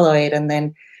you swallow it and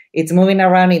then it's moving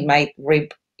around, it might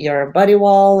rip your body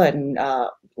wall and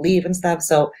leave and stuff.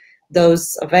 So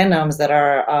those venoms that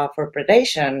are for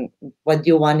predation, what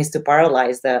you want is to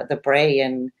paralyze the prey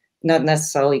and not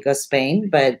necessarily cause pain,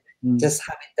 but just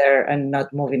have it there and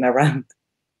not moving around.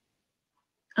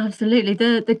 Absolutely.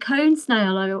 The cone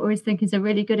snail, I always think, is a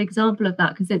really good example of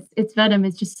that, because its venom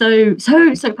is just so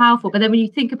powerful. But then when you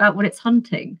think about what it's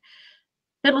hunting,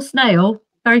 little snail,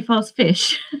 very fast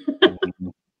fish.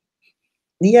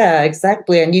 Yeah,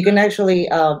 exactly. And you can actually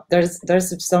there's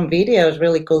some videos,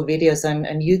 really cool videos on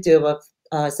YouTube of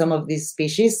some of these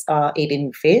species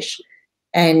eating fish.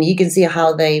 And you can see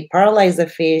how they paralyze the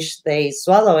fish, they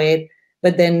swallow it,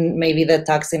 but then maybe the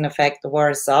toxin effect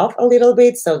wears off a little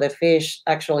bit. So the fish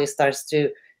actually starts to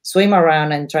swim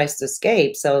around and tries to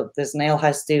escape. So the snail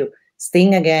has to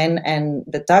sting again, and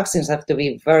the toxins have to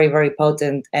be very, very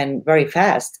potent and very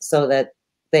fast so that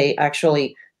they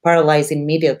actually paralyze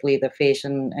immediately the fish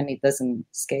and it doesn't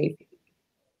escape.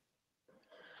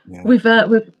 Yeah. We've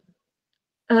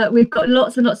got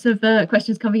lots and lots of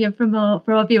questions coming in from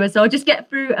our viewers, so I'll just get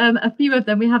through a few of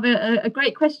them. We have a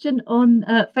great question on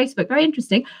Facebook, very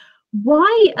interesting.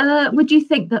 Why would you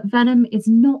think that venom is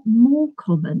not more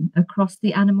common across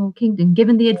the animal kingdom,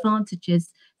 given the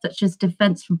advantages such as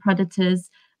defense from predators,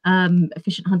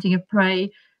 efficient hunting of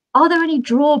prey? Are there any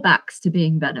drawbacks to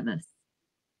being venomous?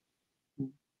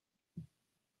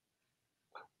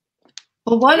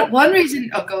 Well, one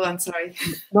reason. Oh, go on. Sorry.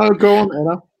 No, go on,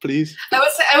 Aida, please.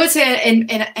 I would say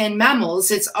in mammals,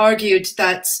 it's argued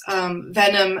that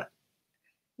venom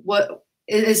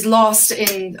is lost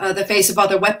in the face of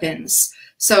other weapons.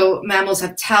 So mammals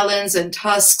have talons and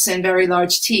tusks and very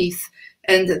large teeth,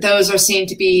 and those are seen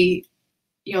to be,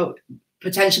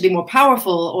 potentially more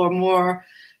powerful or more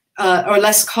or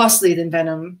less costly than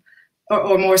venom,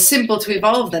 or more simple to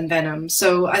evolve than venom.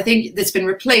 So I think it's been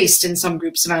replaced in some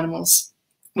groups of animals.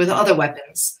 with other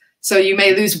weapons. So you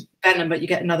may lose venom, but you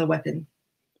get another weapon.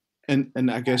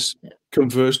 And I guess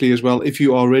conversely as well, if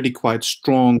you're already quite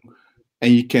strong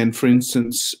and you can, for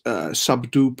instance,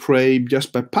 subdue prey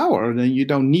just by power, then you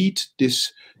don't need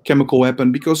this chemical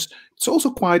weapon, because it's also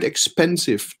quite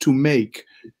expensive to make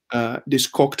this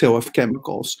cocktail of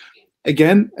chemicals.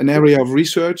 Again, an area of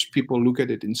research. People look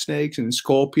at it in snakes and in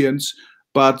scorpions,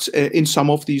 but in some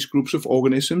of these groups of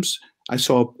organisms, I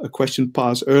saw a question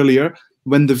pass earlier,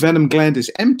 when the venom gland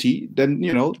is empty, then,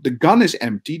 you know, the gun is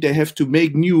empty. They have to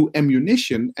make new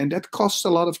ammunition, and that costs a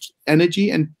lot of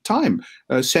energy and time.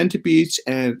 Centipedes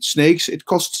and snakes, it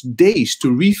costs days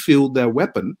to refill their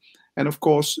weapon. And of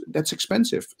course, that's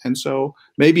expensive. And so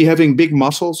maybe having big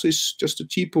muscles is just a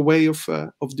cheaper way of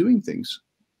doing things.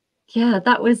 Yeah,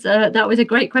 that was a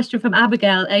great question from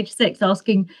Abigail, age 6,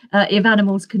 asking if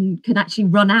animals can actually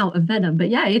run out of venom. But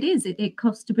yeah, it is. It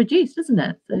costs to produce, doesn't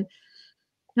it? So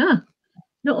yeah,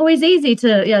 not always easy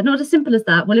to, yeah, not as simple as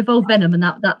that. We'll evolve venom, and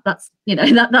that's, you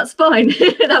know, that's fine.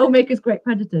 That will make us great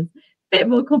predators. Bit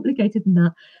more complicated than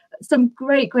that. Some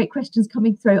great questions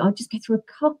coming through. I'll just get through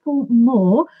a couple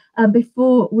more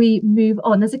before we move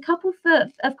on. There's a couple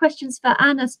of questions for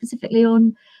Anna, specifically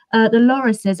on the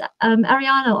lorises.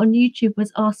 Ariana on YouTube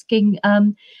was asking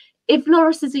if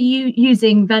lorises are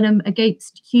using venom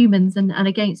against humans and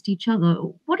against each other,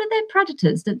 what are their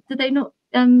predators? Do they not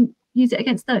use it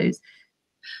against those?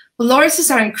 Well, lorises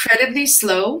are incredibly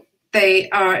slow. They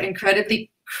are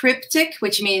incredibly cryptic,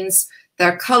 which means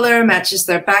their color matches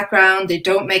their background. They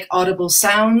don't make audible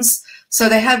sounds. So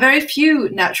they have very few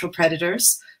natural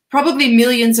predators. Probably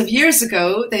millions of years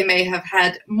ago, they may have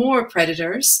had more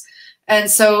predators. And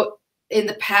so in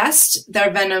the past,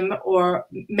 their venom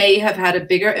may have had a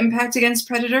bigger impact against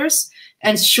predators.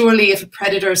 And surely if a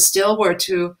predator still were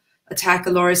to attack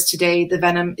a loris today, the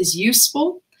venom is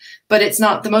useful, but it's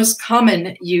not the most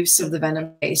common use of the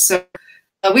venom. So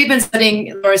we've been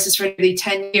studying lorises for nearly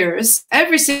 10 years,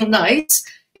 every single night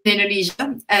in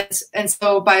Indonesia. And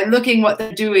so by looking what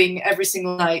they're doing every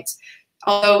single night,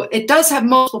 although it does have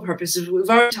multiple purposes, we've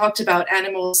already talked about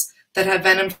animals that have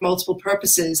venom for multiple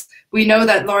purposes. We know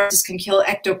that lorises can kill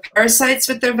ectoparasites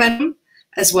with their venom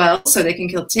as well. So they can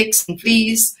kill ticks and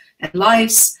fleas and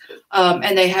lice,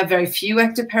 and they have very few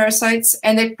ectoparasites,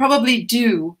 and they probably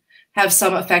do have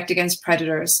some effect against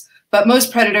predators. But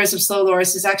most predators of slow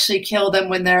lorises actually kill them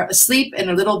when they're asleep in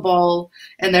a little ball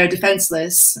and they're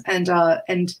defenseless, and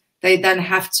they then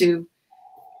have to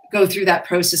go through that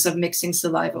process of mixing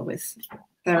saliva with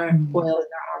their oil in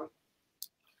their arm.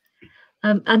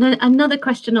 And then another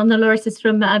question on the lorises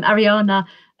from Ariana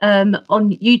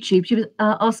on YouTube. She was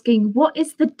asking, what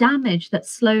is the damage that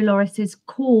slow lorises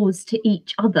cause to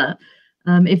each other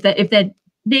if they're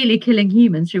nearly killing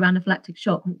humans through anaphylactic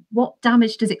shock? What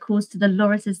damage does it cause to the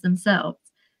lorises themselves?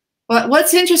 Well,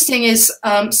 what's interesting is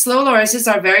slow lorises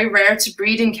are very rare to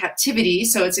breed in captivity,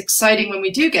 so it's exciting when we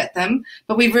do get them.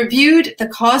 But we've reviewed the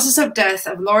causes of death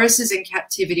of lorises in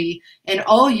captivity in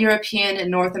all European and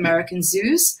North American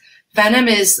zoos. Venom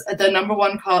is the number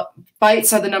one cause,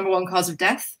 bites are the number one cause of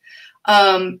death.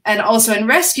 And also in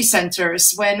rescue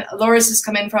centers, when lorises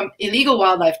come in from illegal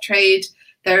wildlife trade,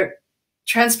 they're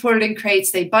transported in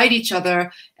crates, they bite each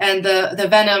other, and the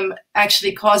venom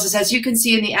actually causes, as you can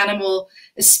see in the animal,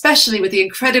 especially with the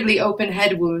incredibly open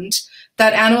head wound,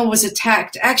 that animal was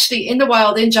attacked actually in the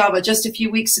wild in Java just a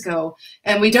few weeks ago,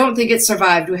 and we don't think it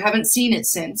survived. We haven't seen it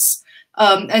since.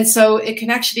 And so it can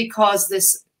actually cause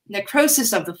this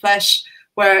necrosis of the flesh,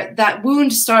 where that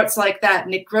wound starts like that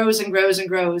and it grows and grows and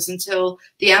grows until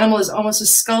the animal is almost a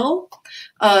skull.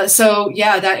 So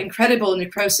yeah, that incredible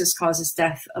necrosis causes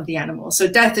death of the animal. So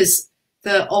death is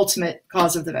the ultimate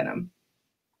cause of the venom.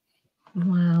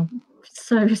 Wow,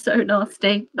 so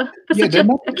nasty. For Yeah, such they're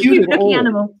not a cute cute at looking all.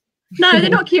 animal. No, they're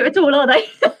not cute at all, are they?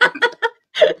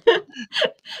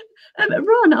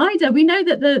 Ron, Ida, we know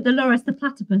that the loris, the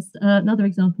platypus, another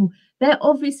example, they're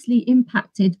obviously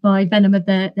impacted by venom of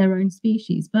their own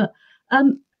species, but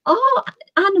are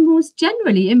animals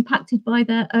generally impacted by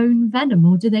their own venom,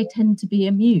 or do they tend to be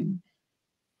immune?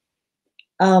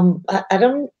 I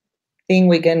don't think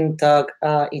we can talk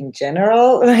in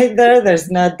general right there.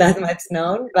 There's not that much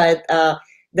known, but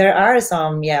there are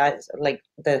some, yeah, like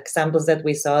the examples that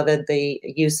we saw that they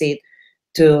use it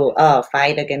to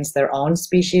fight against their own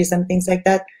species and things like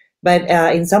that. But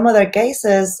in some other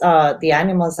cases, the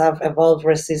animals have evolved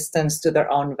resistance to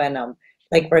their own venom.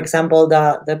 Like, for example,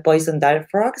 the poison dart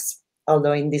frogs,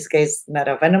 although in this case, not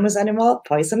a venomous animal,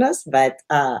 poisonous, but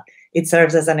it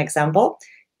serves as an example.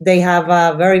 They have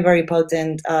a very, very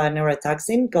potent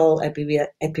neurotoxin called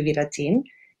epiviratine.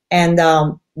 And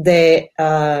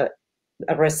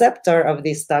a receptor of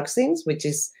these toxins, which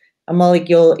is a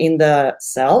molecule in the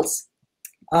cells.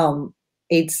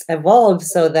 It's evolved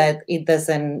so that it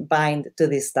doesn't bind to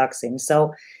this toxin.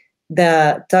 So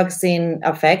the toxin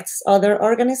affects other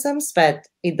organisms, but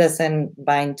it doesn't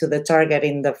bind to the target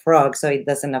in the frog, so it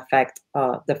doesn't affect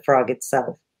the frog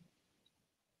itself.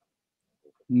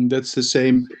 That's the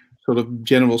same sort of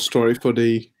general story for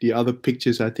the other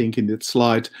pictures, I think, in that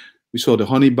slide. We saw the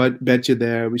honey badger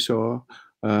there, we saw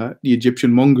the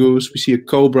Egyptian mongoose, we see a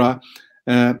cobra,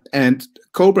 and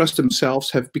cobras themselves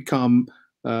have become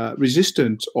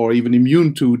resistant or even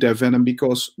immune to their venom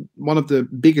because one of the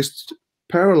biggest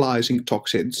paralyzing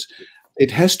toxins,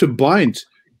 it has to bind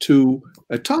to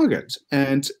a target,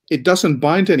 and it doesn't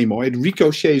bind anymore, it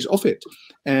ricochets off it.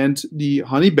 And the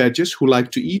honey badgers, who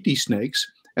like to eat these snakes,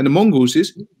 and the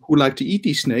mongooses, who like to eat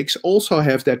these snakes, also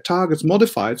have their targets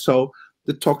modified so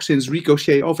the toxins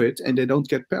ricochet off it and they don't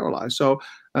get paralyzed. So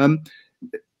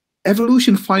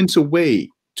evolution finds a way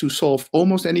to solve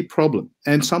almost any problem,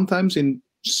 and sometimes in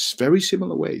very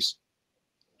similar ways.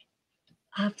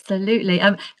 Absolutely.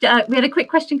 We had a quick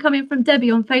question coming from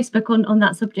Debbie on Facebook on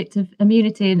that subject of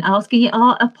immunity, and asking,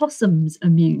 are opossums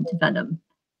immune to venom?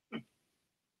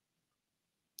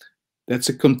 That's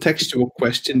a contextual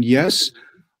question. Yes,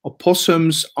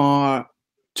 opossums are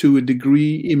to a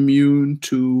degree immune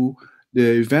to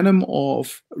the venom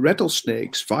of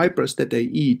rattlesnakes, vipers that they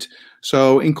eat.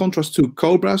 So in contrast to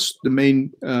cobras, the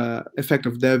main effect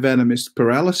of their venom is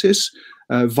paralysis.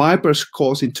 Vipers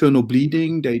cause internal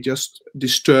bleeding. They just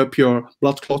disturb your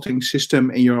blood clotting system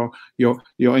and your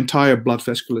entire blood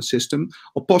vascular system.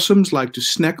 Opossums like to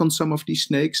snack on some of these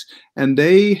snakes, and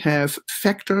they have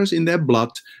factors in their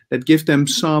blood that give them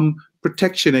some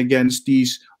protection against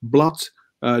these blood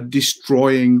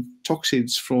destroying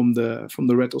toxins from the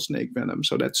rattlesnake venom.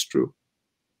 So that's true.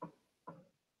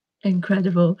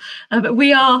 Incredible. But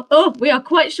we are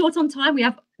quite short on time. We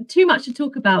have too much to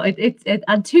talk about,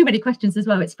 and too many questions as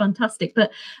well. It's fantastic.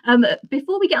 But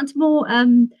before we get on to more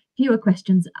viewer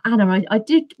questions, Anna, I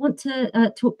did want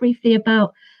to talk briefly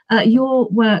about your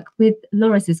work with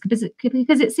lorises,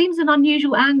 because it seems an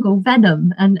unusual angle,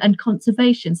 venom and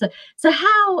conservation. So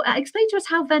how, explain to us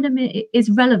how venom is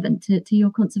relevant to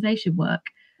your conservation work.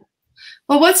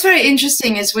 Well, what's very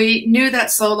interesting is we knew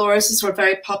that slow lorises were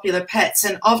very popular pets,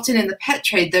 and often in the pet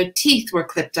trade, their teeth were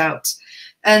clipped out.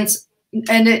 And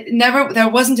there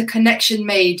wasn't a connection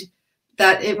made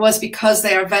that it was because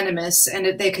they are venomous and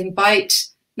that they can bite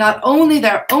not only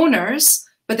their owners,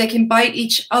 but they can bite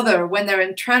each other when they're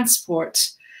in transport.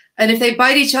 And if they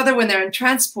bite each other when they're in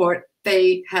transport,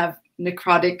 they have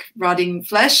necrotic, rotting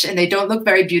flesh, and they don't look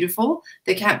very beautiful.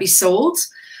 They can't be sold.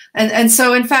 And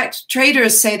so, in fact,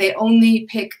 traders say they only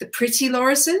pick the pretty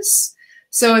lorises.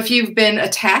 So if you've been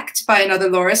attacked by another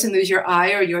loris and lose your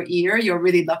eye or your ear, you're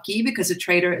really lucky because a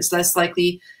trader is less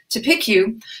likely to pick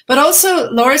you. But also,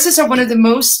 lorises are one of the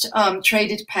most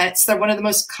traded pets. They're one of the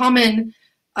most common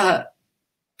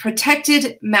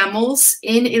protected mammals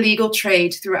in illegal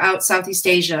trade throughout Southeast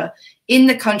Asia in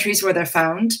the countries where they're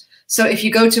found. So if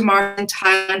you go to markets in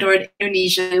Thailand or in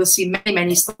Indonesia, you'll see many,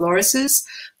 many lorises.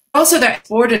 Also, they're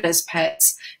exported as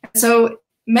pets. And so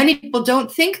many people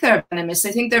don't think they're venomous.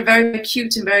 They think they're very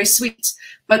cute and very sweet.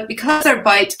 But because their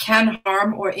bite can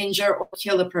harm or injure or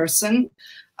kill a person,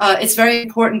 it's very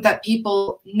important that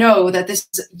people know that this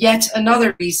is yet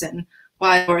another reason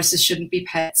why lorises shouldn't be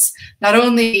pets. Not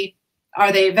only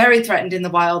are they very threatened in the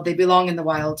wild, they belong in the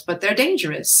wild, but they're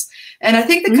dangerous. And I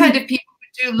think the kind of people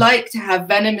who do like to have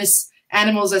venomous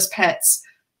animals as pets,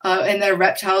 and their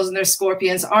reptiles and their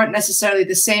scorpions, aren't necessarily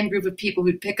the same group of people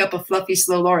who'd pick up a fluffy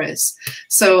slow loris.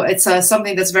 So it's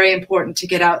something that's very important to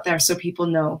get out there so people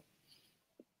know.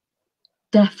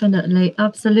 Definitely,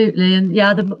 absolutely, and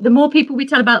yeah, the more people we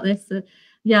tell about this, the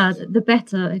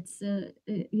better. It's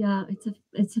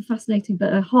a fascinating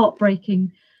but a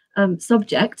heartbreaking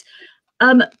subject.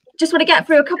 Just want to get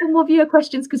through a couple more viewer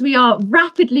questions because we are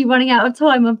rapidly running out of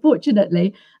time,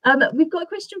 unfortunately. We've got a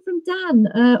question from Dan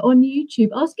on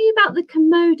YouTube asking about the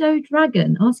Komodo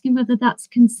dragon, asking whether that's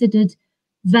considered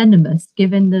venomous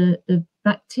given the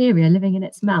bacteria living in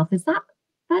its mouth. Is that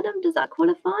venom? Does that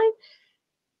qualify?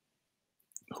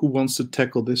 Who wants to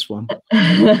tackle this one?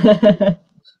 Well,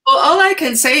 all I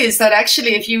can say is that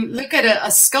actually, if you look at a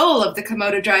skull of the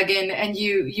Komodo dragon and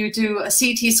you do a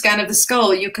CT scan of the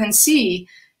skull, you can see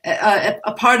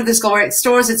a part of the skull where it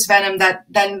stores its venom that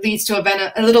then leads to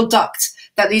a little duct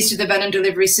that leads to the venom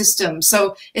delivery system.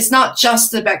 So it's not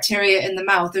just the bacteria in the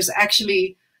mouth. There's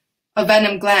actually a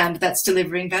venom gland that's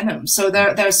delivering venom. So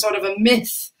there's sort of a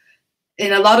myth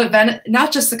in a lot of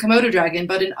not just the Komodo dragon,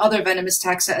 but in other venomous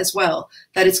taxa as well,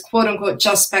 that it's quote unquote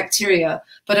just bacteria.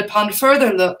 But upon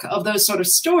further look of those sort of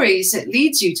stories, it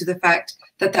leads you to the fact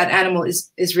that that animal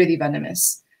is really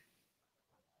venomous.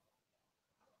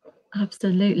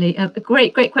 Absolutely.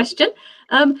 Great question.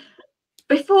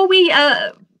 Before we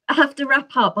have to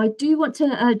wrap up, I do want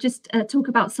to just talk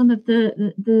about some of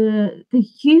the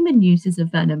human uses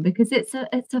of venom, because it's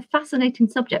a fascinating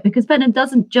subject, because venom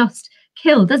doesn't just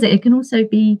kill, does it? It can also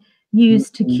be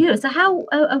used to cure. So how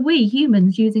are we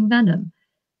humans using venom?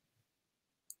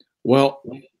 Well,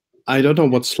 I don't know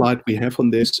what slide we have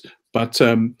on this, but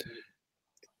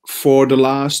for the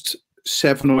last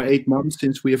 7 or 8 months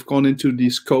since we have gone into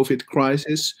this COVID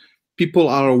crisis, people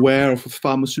are aware of a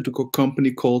pharmaceutical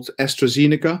company called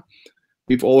AstraZeneca.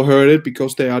 We've all heard it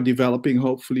because they are developing,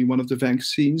 hopefully, one of the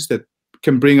vaccines that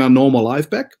can bring our normal life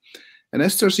back. And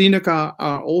AstraZeneca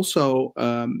are also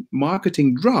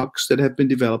marketing drugs that have been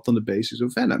developed on the basis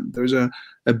of venom. There's a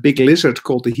big lizard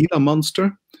called the Gila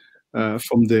monster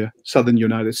from the southern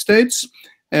United States,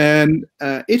 and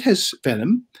it has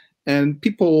venom. And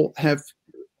people have,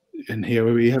 and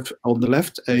here we have on the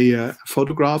left a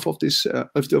photograph of this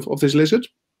lizard.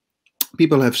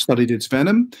 People have studied its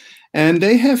venom, and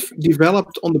they have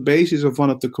developed, on the basis of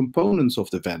one of the components of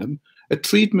the venom, a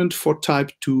treatment for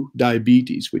type 2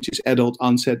 diabetes, which is adult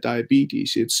onset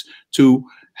diabetes. It's to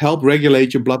help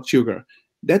regulate your blood sugar.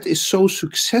 That is so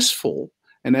successful,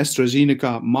 and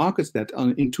AstraZeneca markets that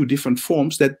in 2 different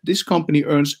forms, that this company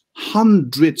earns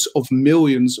hundreds of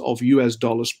millions of US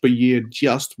dollars per year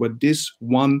just with this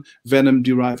one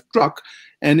venom-derived drug,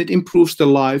 and it improves the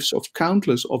lives of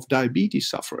countless of diabetes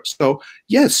sufferers. So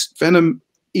yes, venom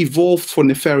evolved for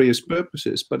nefarious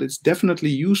purposes, but it's definitely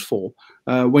useful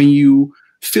when you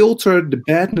filter the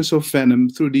badness of venom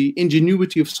through the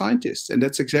ingenuity of scientists, and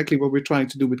that's exactly what we're trying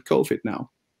to do with COVID now.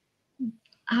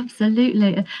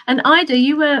 Absolutely. And Aida,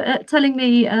 you were telling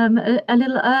me a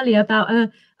little earlier about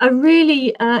a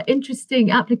really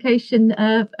interesting application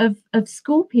of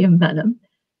scorpion venom.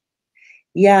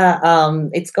 Yeah,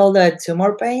 it's called a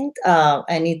tumor paint,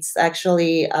 and it's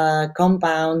actually a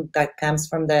compound that comes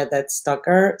from that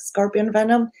stalker scorpion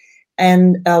venom.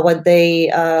 And what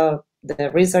the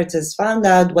researchers found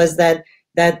out was that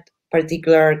that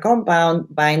particular compound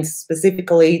binds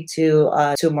specifically to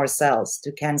tumor cells,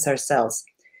 to cancer cells.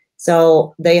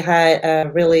 So they had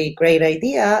a really great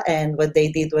idea, and what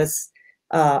they did was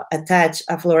attach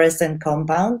a fluorescent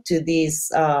compound to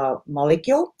this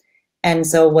molecule. And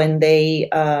so when they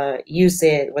use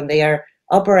it, when they are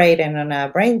operating on a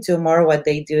brain tumor, what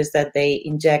they do is that they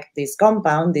inject this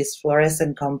compound, this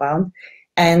fluorescent compound,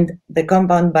 and the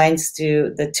compound binds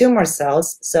to the tumor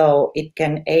cells, so it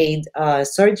can aid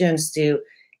surgeons to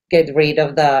get rid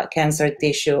of the cancer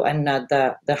tissue and not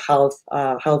the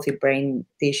healthy brain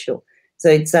tissue. So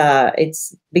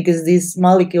it's because these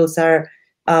molecules are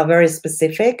very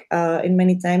specific in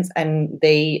many times, and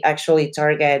they actually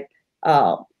target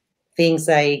things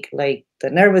like the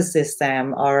nervous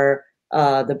system or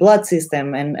the blood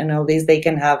system, and all these. They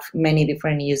can have many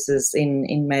different uses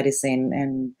in medicine,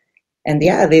 and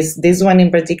yeah, this one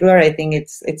in particular, I think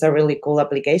it's a really cool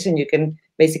application. You can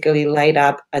basically light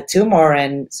up a tumor,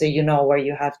 and so you know where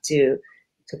you have to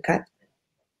cut.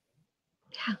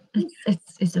 Yeah,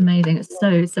 it's amazing. It's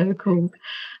so cool.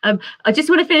 I just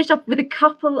want to finish up with a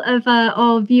couple of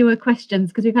our viewer questions,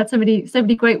 because we've had so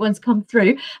many great ones come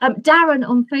through. Darren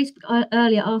on Facebook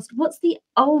earlier asked, what's the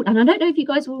old, and I don't know if you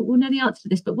guys will know the answer to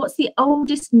this, but what's the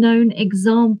oldest known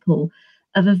example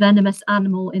of a venomous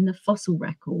animal in the fossil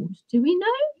record? Do we know?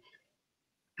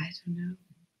 I don't know.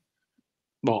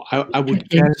 Well, I would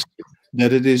guess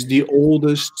that it is the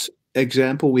oldest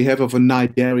example we have of a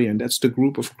cnidarian. That's the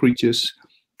group of creatures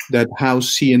that house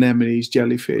sea anemones,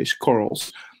 jellyfish,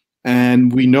 corals.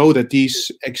 And we know that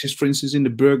these exist, for instance, in the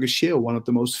Berger Shale, one of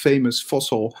the most famous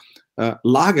fossil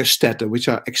Lagerstätte, which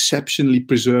are exceptionally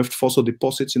preserved fossil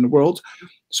deposits in the world.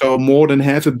 So more than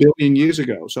 500 million years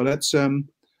ago. So that's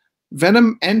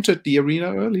venom entered the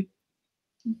arena early.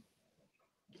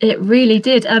 It really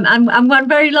did. And one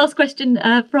very last question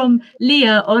from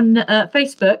Leah on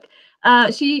Facebook.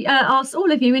 She asked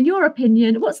all of you, in your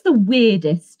opinion, what's the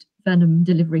weirdest venom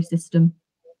delivery system?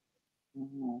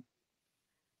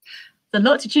 There's a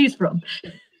lot to choose from.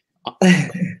 I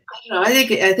don't know. I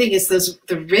think it's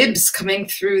the ribs coming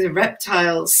through the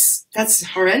reptiles. That's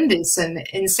horrendous and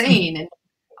insane and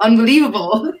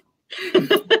unbelievable.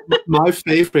 My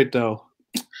favorite, though,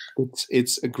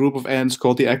 it's a group of ants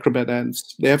called the acrobat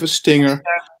ants. They have a stinger,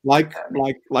 like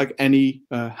any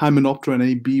hymenoptera and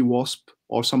any bee wasp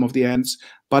or some of the ants,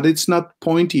 but it's not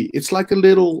pointy. It's like a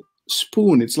little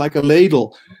spoon. It's like a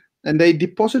ladle. and they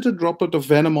deposit a droplet of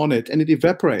venom on it, and it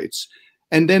evaporates.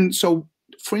 And then, so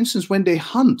for instance, when they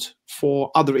hunt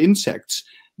for other insects,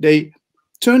 they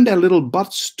turn their little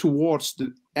butts towards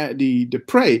the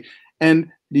prey, and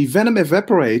the venom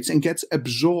evaporates and gets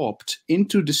absorbed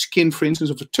into the skin, for instance,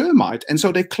 of a termite. And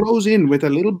so they close in with their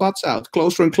little butts out,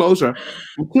 closer and closer,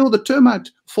 until the termite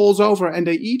falls over and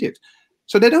they eat it.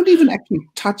 So they don't even actually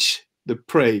touch the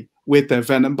prey with their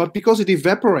venom, but because it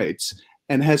evaporates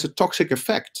and has a toxic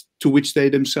effect to which they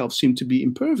themselves seem to be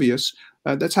impervious,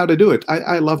 that's how they do it.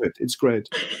 I love it. It's great.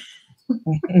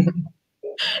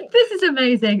 This is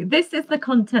amazing. This is the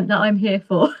content that I'm here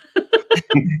for.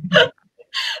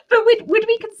 But would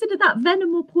we consider that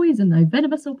venom or poison, though?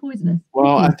 Venomous or poisonous?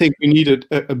 Well, I think we needed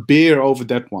a beer over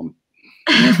that one.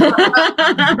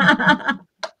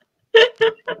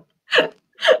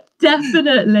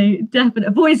 Definitely.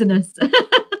 Poisonous,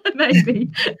 maybe.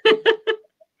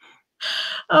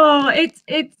 Oh, it's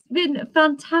been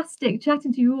fantastic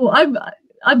chatting to you all.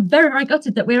 I'm very, very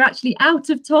gutted that we're actually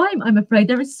out of time, I'm afraid.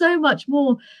 There is so much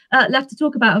more left to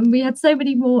talk about, and we had so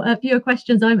many more viewer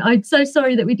questions. I'm so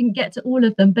sorry that we didn't get to all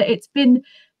of them, but it's been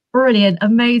brilliant,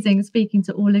 amazing speaking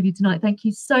to all of you tonight. Thank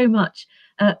you so much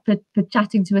for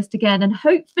chatting to us again, and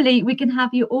hopefully we can have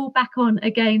you all back on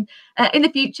again in the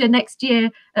future, next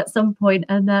year at some point,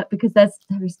 and because there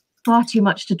is far too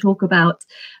much to talk about.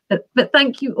 But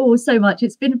thank you all so much.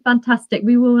 It's been fantastic.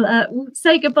 We'll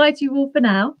say goodbye to you all for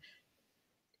now.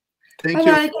 Thank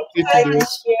you. Thank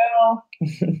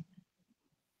you.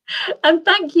 And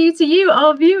thank you to you,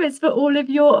 our viewers, for all of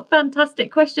your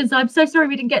fantastic questions. I'm so sorry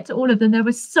we didn't get to all of them. There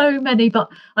were so many, but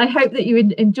I hope that you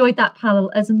enjoyed that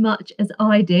panel as much as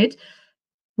I did.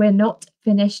 We're not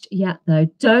finished yet, though.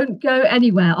 Don't go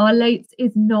anywhere. Our Lates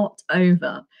is not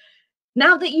over.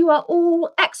 Now that you are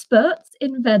all experts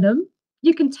in venom,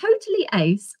 you can totally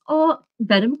ace our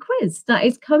venom quiz that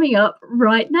is coming up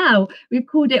right now. We've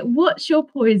called it What's Your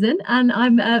Poison? And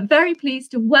I'm very pleased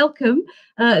to welcome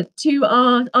to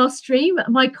our stream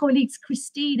my colleagues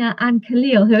Christina and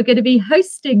Khalil, who are going to be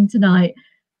hosting tonight.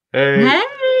 Hey!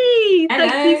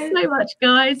 Thank you so much,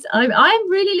 guys. I'm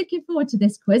really looking forward to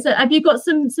this quiz. Have you got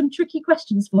some tricky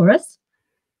questions for us?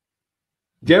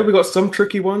 Yeah, we got some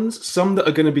tricky ones, some that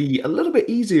are going to be a little bit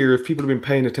easier if people have been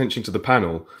paying attention to the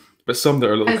panel, but some that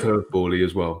are a little curveball-y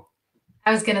as well.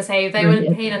 I was going to say, if they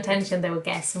weren't paying attention, they would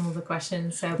guess some of the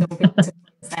questions, so there will be lots of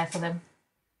points there for them.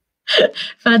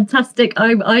 Fantastic.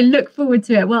 I look forward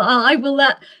to it. Well, I will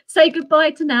say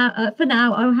goodbye to now. For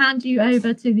now, I'll hand you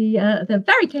over to the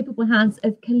very capable hands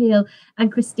of Khalil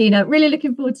and Christina. Really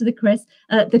looking forward to the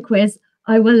quiz.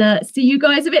 I will see you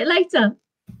guys a bit later.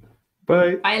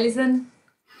 Bye. Bye, Alison.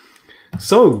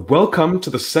 So, welcome to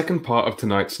the second part of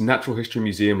tonight's Natural History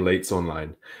Museum Lates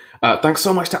Online. Thanks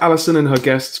so much to Alison and her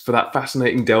guests for that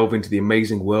fascinating delve into the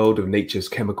amazing world of nature's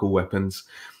chemical weapons.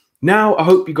 Now, I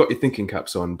hope you got your thinking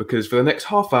caps on, because for the next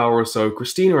half hour or so,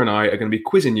 Christina and I are going to be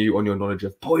quizzing you on your knowledge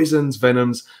of poisons,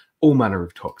 venoms, all manner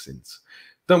of toxins.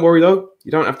 Don't worry though,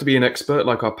 you don't have to be an expert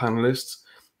like our panelists,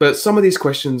 but some of these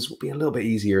questions will be a little bit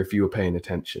easier if you were paying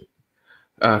attention.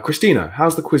 Christina,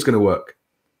 how's the quiz going to work?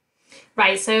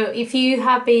 Right, so if you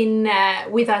have been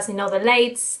with us in other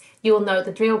Lates, you'll know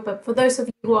the drill. But for those of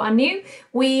you who are new,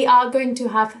 we are going to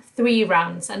have 3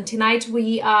 rounds. And tonight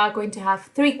we are going to have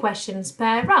 3 questions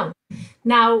per round.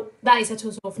 Now, that is a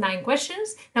total of 9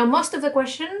 questions. Now, most of the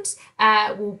questions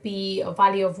will be a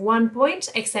value of 1 point,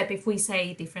 except if we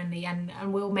say differently, and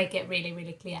we'll make it really,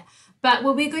 really clear. But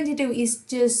what we're going to do is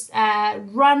just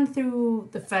run through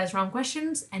the first round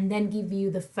questions and then give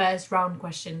you the first round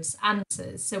questions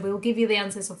answers. So we'll give you the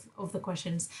answers of the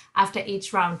questions after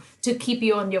each round to keep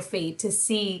you on your feet, to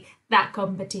see that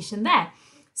competition there.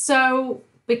 So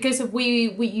because we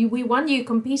want you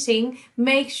competing,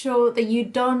 make sure that you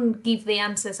don't give the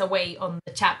answers away on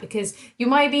the chat, because you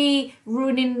might be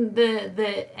ruining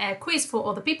the quiz for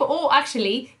other people, or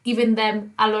actually giving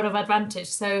them a lot of advantage.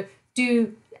 So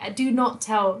do not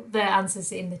tell the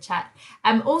answers in the chat.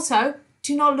 Also,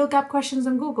 do not look up questions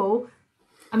on Google.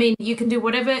 I mean, you can do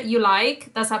whatever you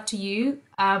like. That's up to you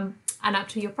and up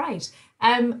to your pride.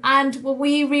 And what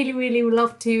we really, really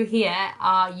love to hear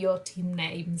are your team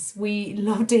names. We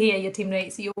love to hear your team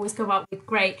names. You always come up with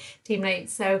great team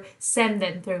names, so send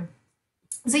them through.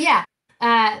 So yeah,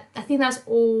 I think that's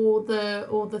all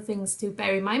the things to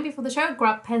bear in mind before the show.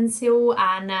 Grab pencil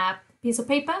and a piece of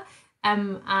paper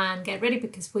and get ready,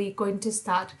 because we're going to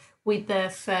start with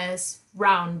the first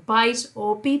round, bite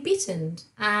or be bitten.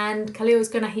 And Khalil is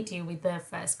going to hit you with the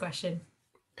first question.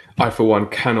 I, for one,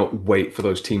 cannot wait for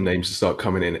those team names to start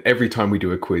coming in. Every time we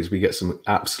do a quiz, we get some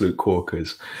absolute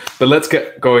corkers. But let's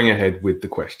get going ahead with the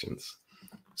questions.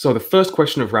 So the first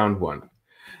question of round one.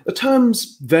 The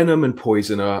terms venom and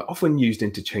poison are often used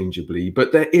interchangeably,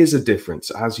 but there is a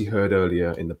difference, as you heard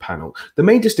earlier in the panel. The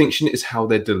main distinction is how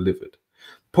they're delivered.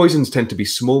 Poisons tend to be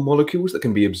small molecules that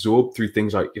can be absorbed through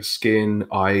things like your skin,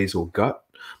 eyes, or gut.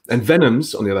 And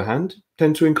venoms, on the other hand,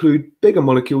 tend to include bigger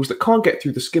molecules that can't get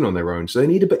through the skin on their own, so they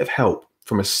need a bit of help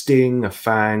from a sting, a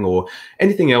fang, or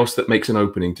anything else that makes an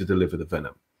opening to deliver the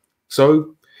venom.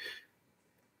 So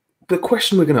the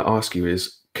question we're going to ask you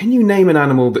is, can you name an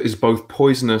animal that is both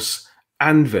poisonous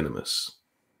and venomous?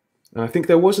 And I think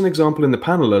there was an example in the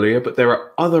panel earlier, but there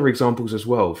are other examples as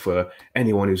well for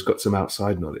anyone who's got some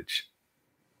outside knowledge.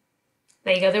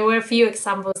 There you go. There were a few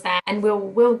examples there, and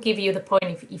we'll give you the point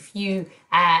if you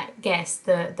guess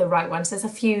the right ones. There's a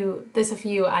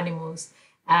few animals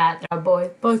that are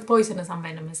both poisonous and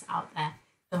venomous out there,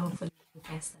 so hopefully you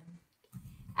guess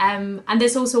them. And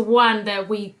there's also one that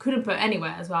we couldn't put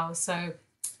anywhere as well. So,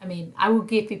 I mean, I will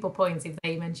give people points if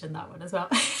they mention that one as well.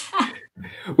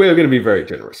 We're going to be very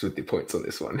generous with the points on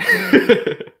this one.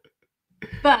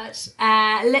 But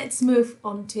let's move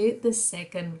on to the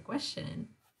second question.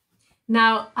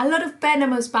 Now, a lot of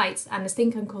venomous bites and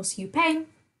sting can cause you pain,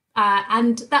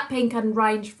 and that pain can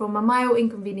range from a mild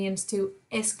inconvenience to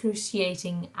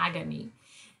excruciating agony.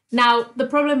 Now, the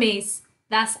problem is,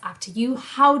 that's up to you.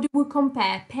 How do we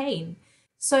compare pain?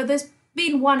 So there's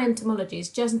been one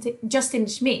entomologist, Justin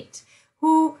Schmidt,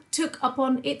 who took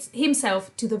upon it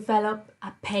himself to develop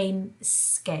a pain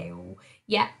scale.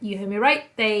 Yeah, you heard me right.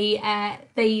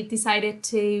 They decided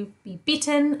to be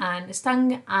bitten and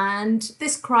stung and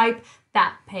describe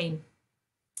that pain.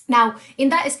 Now, in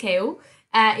that scale,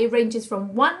 it ranges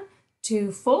from 1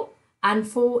 to 4, and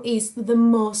 4 is the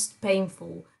most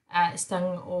painful sting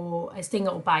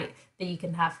or bite that you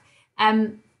can have.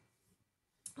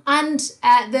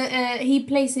 He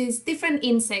places different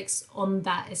insects on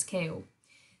that scale.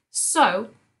 So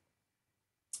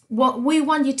what we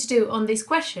want you to do on this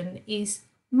question is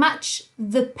match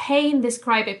the pain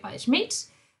described by Schmidt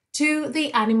to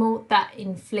the animal that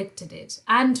inflicted it.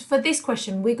 And for this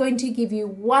question, we're going to give you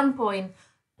 1 point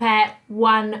per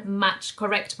one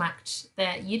correct match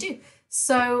that you do.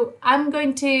 So I'm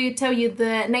going to tell you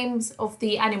the names of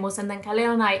the animals, and then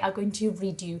Kaleo and I are going to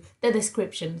read you the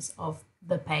descriptions of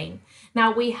the pain.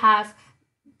 Now we have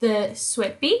the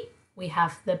sweat bee, we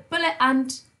have the bullet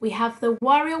ant, we have the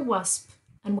warrior wasp,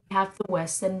 and we have the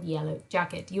western yellow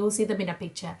jacket. You'll see them in a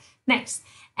picture next.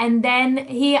 And then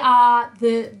here are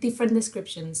the different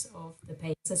descriptions of the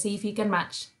pain. So see if you can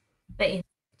match the insect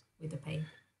with the pain.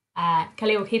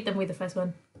 Kaleo, hit them with the first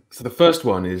one. So the first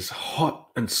one is hot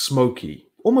and smoky,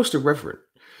 almost irreverent.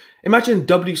 Imagine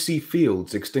W.C.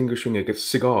 Fields extinguishing a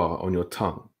cigar on your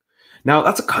tongue. Now,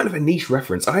 that's a kind of a niche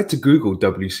reference. I had to Google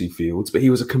W.C. Fields, but he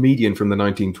was a comedian from the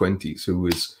 1920s who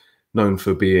was known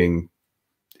for being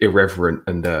irreverent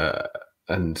and a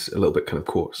little bit kind of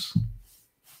coarse.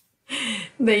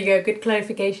 There you go. Good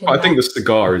clarification. I think the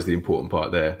cigar is the important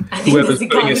part there. Whoever's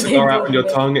putting a cigar out on your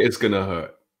tongue, it's going to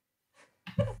hurt.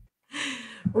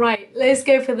 Right, let's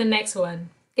go for the next one.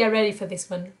 Get ready for this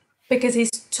one, because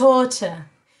it's torture.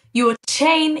 You're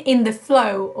chained in the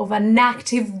flow of an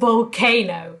active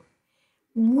volcano.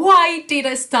 Why did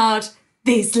I start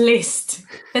this list?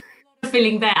 There's a lot of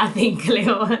feeling there, I think,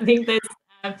 Leo. I think there's,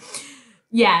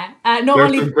 there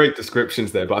are some great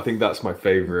descriptions there, but I think that's my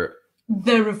favorite.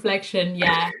 The reflection,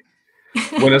 yeah.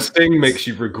 When a sting makes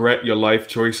you regret your life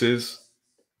choices,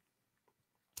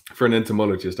 for an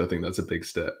entomologist, I think that's a big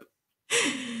step.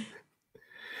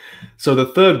 So the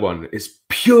third one is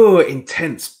pure,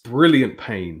 intense, brilliant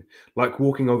pain, like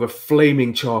walking over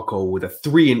flaming charcoal with a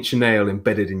 3-inch nail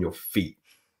embedded in your feet.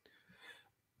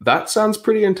 That sounds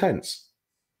pretty intense.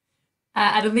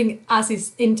 I don't think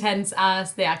as intense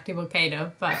as the active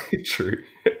volcano, but true.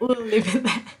 We'll leave it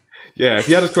there. Yeah, if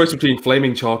you had a choice between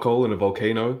flaming charcoal and a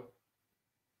volcano.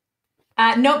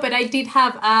 No, but I did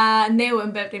have a nail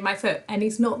embedded in my foot, and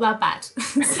it's not that bad.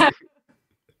 So,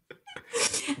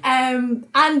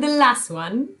 and the last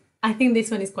one, I think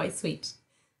this one is quite sweet.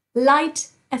 Light,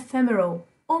 ephemeral,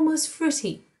 almost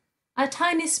fruity. A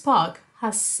tiny spark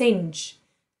has singed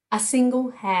a single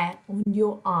hair on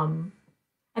your arm.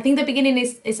 I think the beginning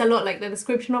is a lot like the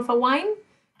description of a wine,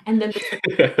 and then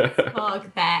the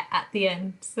spark there at the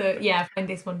end. So yeah, I find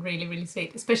this one really, really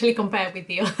sweet, especially compared with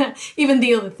the other, even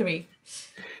the other three.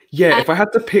 Yeah, if I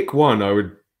had to pick one,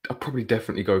 I'd probably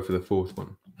definitely go for the fourth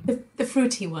one. The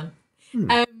fruity one.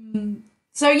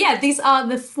 So yeah, these are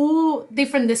the 4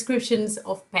 different descriptions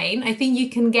of pain. I think you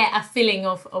can get a feeling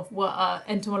of what our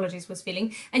entomologist was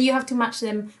feeling, and you have to match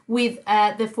them with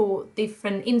the 4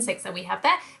 different insects that we have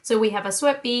there. So we have a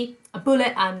sweat bee, a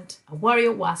bullet ant, a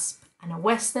warrior wasp, and a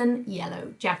western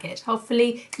yellow jacket.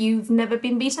 Hopefully you've never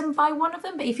been bitten by one of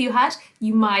them, but if you had,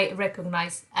 you might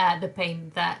recognize the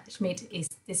pain that Schmidt is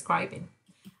describing.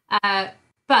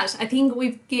 But I think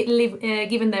we've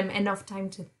given them enough time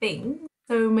to think.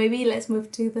 So maybe let's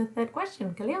move to the third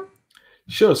question, Khalil.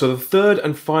 Sure. So the third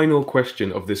and final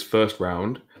question of this first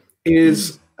round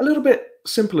is a little bit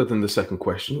simpler than the second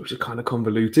question, which is kind of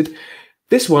convoluted.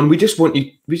 This one, we just want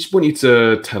you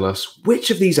to tell us which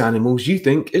of these animals you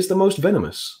think is the most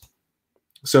venomous.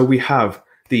 So we have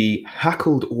the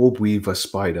hackled orb-weaver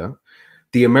spider,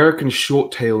 the American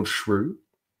short-tailed shrew,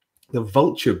 the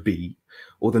vulture bee,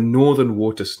 or the northern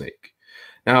water snake.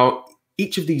 Now,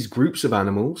 each of these groups of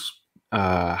animals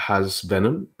has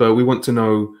venom, but we want to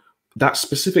know that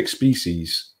specific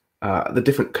species, the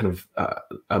different kind of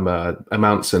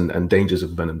amounts and dangers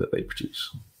of venom that they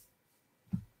produce.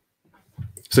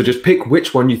 So just pick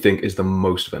which one you think is the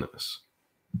most venomous.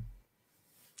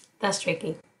 That's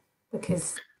tricky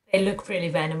because they look really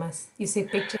venomous. You see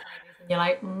pictures and you're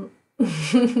like,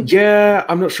 Yeah,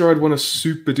 I'm not sure I'd want to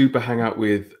super duper hang out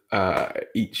with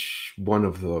each one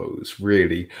of those,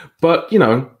 really. But, you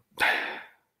know,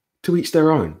 to each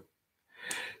their own.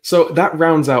 So that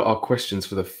rounds out our questions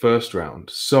for the first round.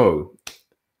 So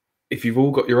if you've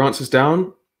all got your answers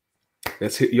down,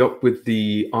 let's hit you up with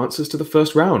the answers to the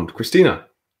first round. Christina.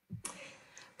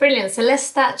 Brilliant. So let's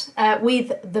start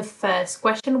with the first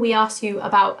question. We asked you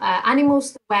about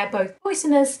animals that were both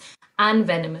poisonous and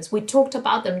venomous. We talked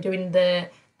about them during the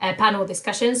panel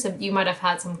discussion, so you might have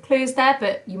had some clues there,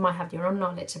 but you might have your own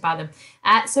knowledge about them.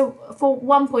 So for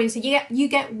 1 point, so you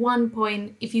get 1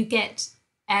 point if you get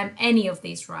any of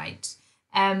these right.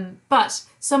 But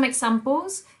some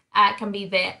examples can be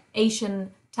the Asian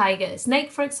tiger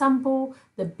snake, for example,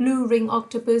 the blue ring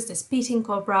octopus, the spitting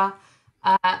cobra,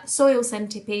 soil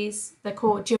centipedes, they're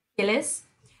called deadliest.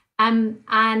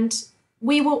 And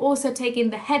we will also take in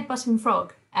the head-button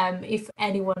frog, if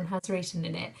anyone has written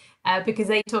in it, because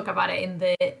they talk about it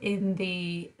in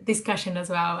the discussion as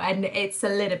well, and it's a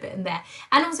little bit in there.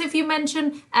 And also, if you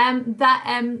mention that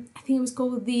I think it was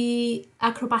called the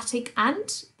acrobatic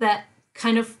ant that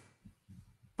kind of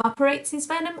evaporates his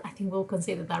venom, I think we'll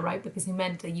consider that right because he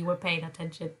meant that you were paying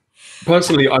attention.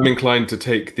 Personally, I'm inclined to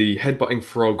take the head-butting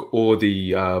frog or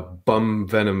the bum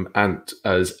venom ant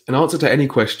as an answer to any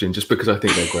question, just because I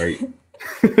think they're great.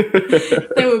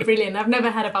 They were brilliant. I've never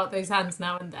heard about those ants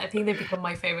now, and I think they've become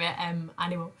my favorite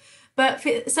animal. But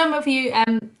for some of you,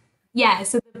 yeah,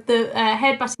 so the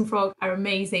head-butting frog are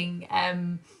amazing,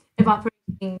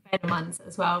 evaporating venom ants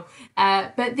as well.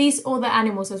 But these other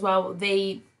animals as well,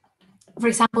 for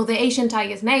example, the Asian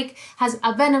tiger snake has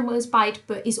a venomous bite,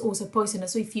 but is also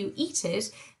poisonous. So if you eat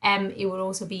it, it will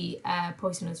also be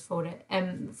poisonous for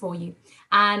you.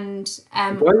 And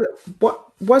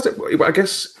why is it? I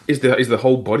guess is the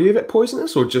whole body of it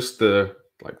poisonous, or just the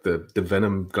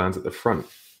venom glands at the front?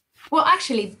 Well,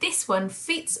 actually, this one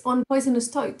feeds on poisonous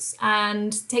toads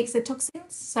and takes the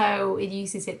toxins, so it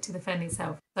uses it to defend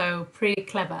itself. So pretty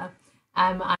clever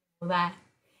animal there.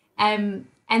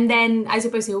 And then I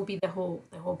suppose it will be the whole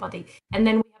body. And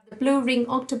then we have the blue ring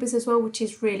octopus as well, which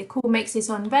is really cool. Makes its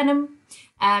own venom,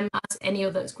 as any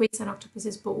other squids and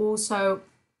octopuses, but also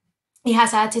it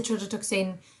has a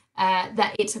tetrodotoxin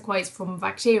that it acquires from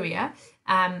bacteria,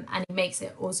 and it makes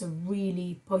it also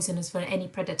really poisonous for any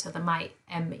predator that might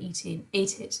eat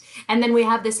it. And then we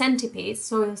have the centipedes,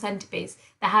 soil centipedes,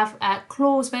 that have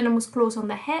claws, venomous claws on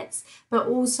their heads, but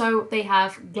also they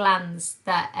have glands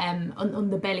that on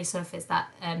the belly surface that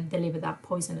deliver that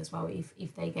poison as well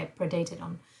if they get predated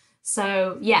on.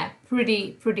 So yeah,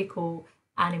 pretty cool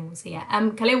animals here.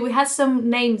 Khalil, we had some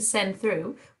names sent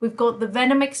through. We've got the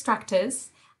venom extractors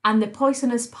and the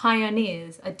poisonous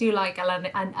pioneers. I do like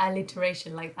an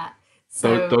alliteration like that.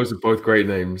 So those are both great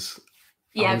names.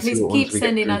 Yeah, please keep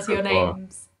sending us your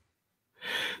names.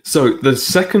 So the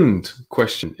second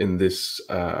question in this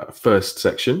first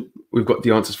section, we've got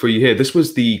the answers for you here. This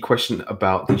was the question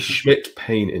about the Schmidt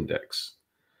pain index.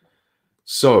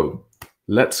 So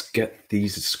let's get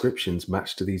these descriptions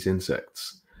matched to these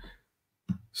insects.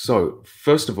 So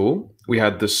first of all, we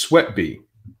had the sweat bee,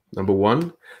 number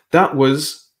 1. That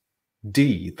was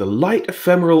D, the light,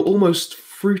 ephemeral, almost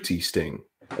fruity sting.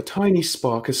 A tiny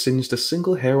spark has singed a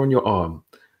single hair on your arm.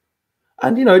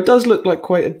 And, you know, it does look like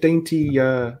quite a dainty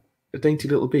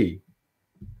little bee.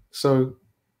 So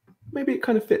maybe it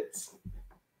kind of fits.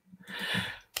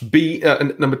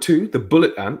 And number 2, the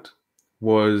bullet ant,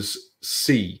 was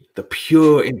C, the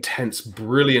pure, intense,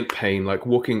 brilliant pain, like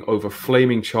walking over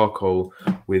flaming charcoal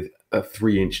with a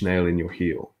 3-inch nail in your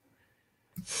heel.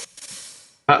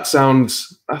 That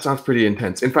sounds pretty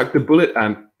intense. In fact, the bullet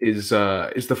ant is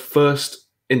the first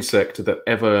insect that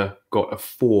ever got a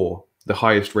 4, the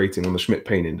highest rating on the Schmidt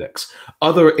pain index.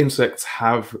 Other insects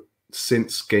have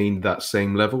since gained that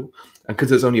same level, and because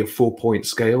there's only a 4-point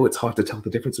scale, it's hard to tell the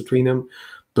difference between them.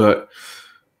 But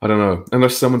I don't know,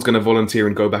 unless someone's going to volunteer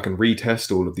and go back and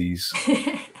retest all of these.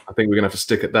 I think we're going to have to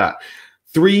stick at that.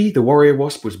 3, the warrior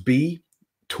wasp, was B,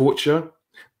 torture.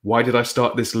 Why did I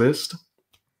start this list?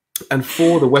 And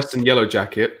 4, the western yellow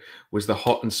jacket, was the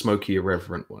hot and smoky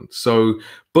irreverent one. So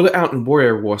bullet ant and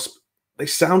warrior wasp, they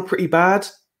sound pretty bad,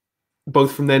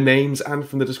 both from their names and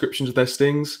from the descriptions of their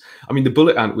stings. I mean, the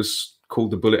bullet ant was called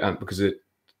the bullet ant because it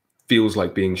feels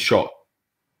like being shot.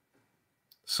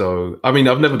 So, I mean,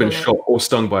 I've never been shot or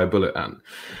stung by a bullet ant,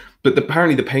 but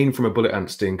apparently the pain from a bullet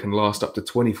ant sting can last up to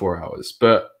 24 hours.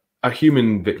 But a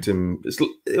human victim,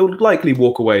 it'll likely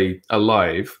walk away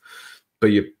alive, but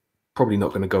you're probably not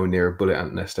going to go near a bullet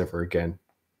ant nest ever again.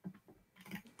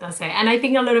 That's it. And I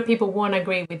think a lot of people won't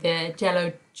agree with the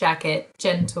yellow jacket,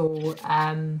 gentle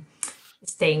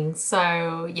sting.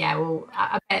 So yeah, well,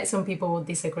 I bet some people will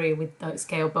disagree with that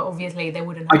scale, but obviously they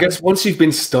wouldn't. I guess once you've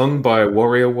been stung by a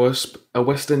warrior wasp, a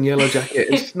western yellow jacket,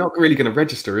 it's not really going to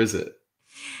register, is it?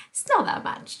 It's not that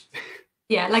much.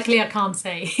 Yeah, luckily I can't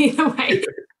say either way.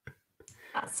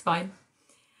 That's fine.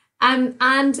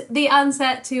 And the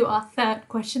answer to our third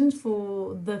question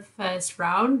for the first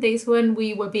round, this one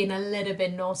we were being a little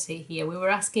bit naughty here. We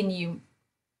were asking you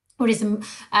what is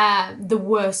the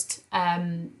worst,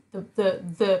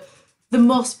 the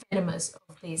most venomous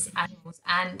of these animals,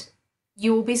 and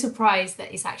you will be surprised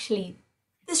that it's actually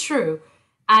the shrew.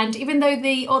 And even though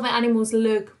the other animals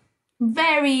look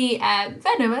very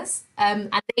venomous, and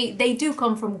they do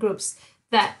come from groups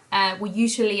that we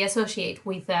usually associate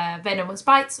with venomous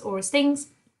bites or stings,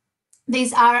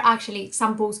 these are actually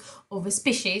examples of a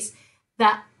species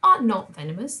that are not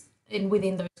venomous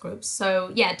within those groups.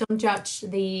 So yeah, don't judge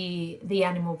the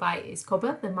animal by its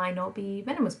cover. They might not be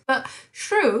venomous. But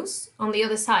shrews, on the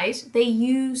other side, they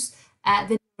use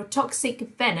the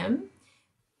toxic venom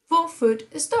for food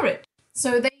storage.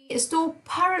 So they store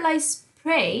paralyzed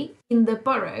prey in the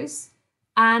burrows,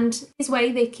 and this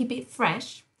way they keep it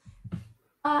fresh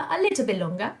a little bit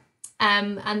longer,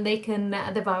 and they can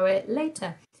devour it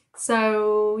later.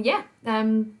 So yeah,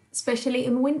 especially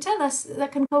in winter,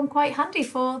 that can come quite handy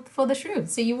for the shrew.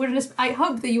 So you wouldn't. I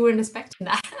hope that you weren't expecting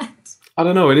that. I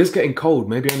don't know. It is getting cold.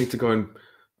 Maybe I need to go and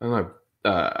I don't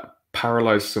know,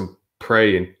 paralyze some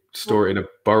prey and store it in a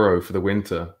burrow for the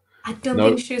winter. I don't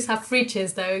think shrews have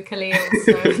fridges though, Khalil.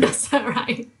 So that's all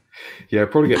right. Yeah,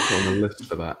 probably get put on the list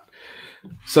for that.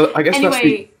 So I guess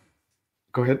anyway,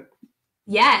 Go ahead.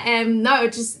 Yeah, no,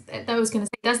 just that I was going to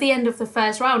say that's the end of the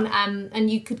first round, and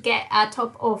you could get a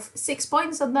top of 6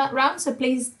 points on that round. So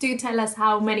please do tell us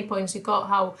how many points you got,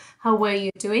 how were you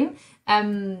doing.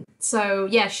 So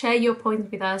yeah, share your points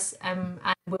with us, and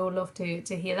we'll love to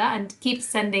hear that, and keep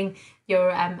sending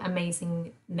your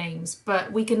amazing names.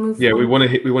 But we can move. Yeah, on. we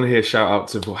want to hear shout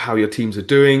outs of how your teams are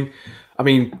doing. I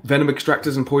mean, venom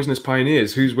extractors and poisonous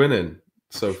pioneers. Who's winning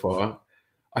so far?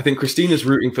 I think Christina's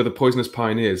rooting for the poisonous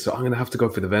pioneers, so I'm going to have to go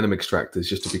for the venom extractors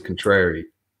just to be contrary.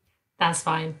 That's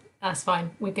fine. That's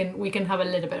fine. We can have a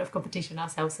little bit of competition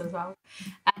ourselves as well.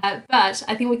 But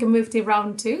I think we can move to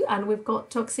round 2, and we've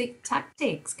got toxic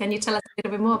tactics. Can you tell us a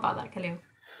little bit more about that, Khalil?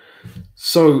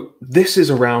 So this is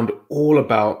around all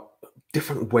about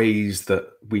different ways that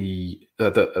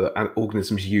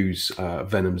organisms use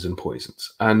venoms and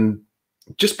poisons. And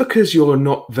just because you're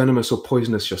not venomous or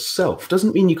poisonous yourself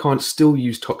doesn't mean you can't still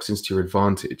use toxins to your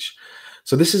advantage.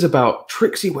 So this is about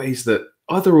tricksy ways that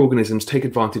other organisms take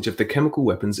advantage of the chemical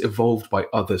weapons evolved by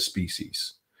other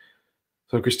species.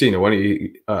 So Christina, why don't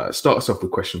you start us off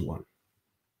with question 1?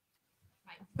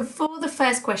 For the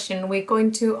first question, we're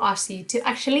going to ask you to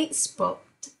actually spot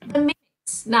the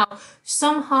mimics. Now,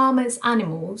 some harmless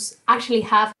animals actually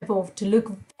have evolved to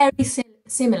look very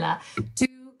similar to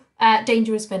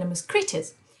dangerous venomous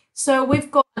creatures. So we've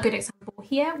got a good example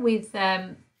here with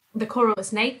the coral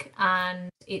snake and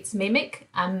its mimic,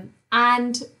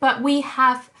 but we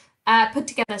have put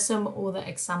together some other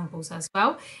examples as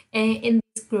well in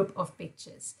this group of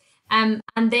pictures, and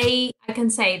I can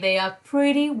say they are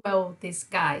pretty well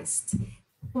disguised.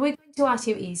 What we're going to ask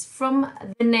you is, from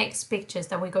the next pictures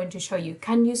that we're going to show you,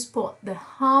 can you spot the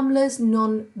harmless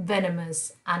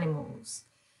non-venomous animals?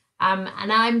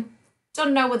 And I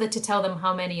don't know whether to tell them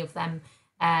how many of them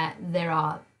there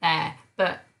are there,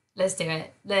 but let's do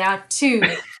it. There are 2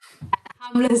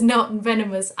 harmless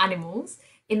non-venomous animals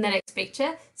in the next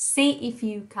picture. See if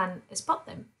you can spot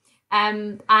them.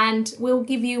 And we'll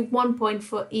give you 1 point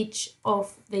for each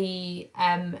of the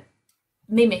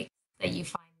mimics that you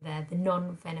find there, the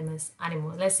non-venomous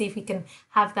animals. Let's see if we can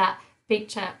have that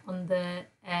picture on the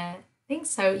thing.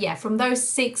 So yeah, from those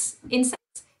 6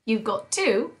 insects, you've got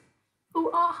 2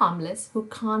 who are harmless, who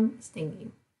can't sting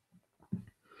you.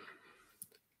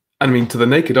 I mean, to the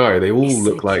naked eye, they all It's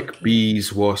look so like tricky.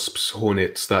 bees, wasps,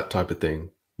 hornets, that type of thing.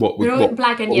 They're all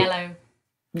black and yellow.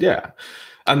 Yeah.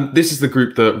 And this is the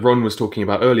group that Ron was talking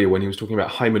about earlier when he was talking about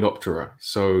Hymenoptera.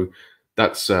 So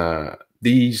that's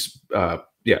these,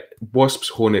 wasps,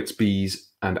 hornets, bees,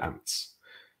 and ants.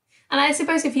 And I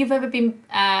suppose if you've ever been,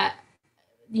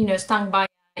 stung by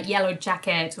a yellow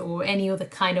jacket or any other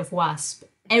kind of wasp,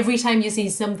 every time you see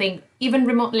something even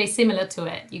remotely similar to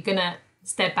it, you're gonna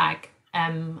step back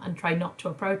and try not to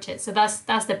approach it. So that's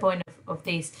the point of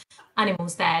these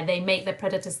animals there. They make the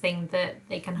predators think that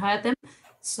they can hurt them,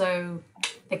 so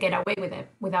they get away with it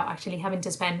without actually having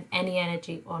to spend any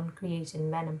energy on creating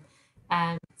venom.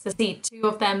 So see, 2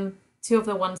 of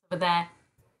the ones over there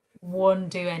won't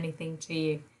do anything to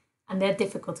you, and they're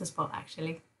difficult to spot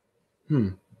actually.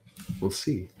 We'll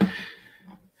see.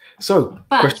 So,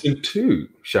 question 2,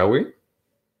 shall we?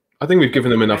 I think we've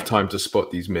given them enough time to spot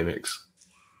these mimics.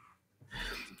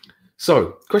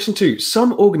 So, question 2.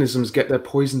 Some organisms get their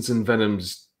poisons and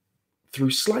venoms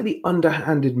through slightly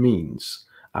underhanded means.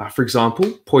 For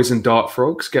example, poison dart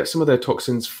frogs get some of their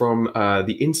toxins from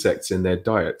the insects in their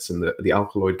diets and the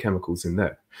alkaloid chemicals in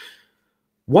there.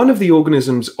 One of the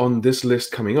organisms on this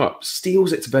list coming up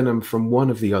steals its venom from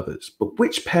one of the others, but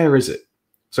which pair is it?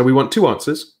 So we want 2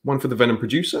 answers, one for the venom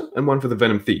producer and one for the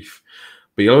venom thief.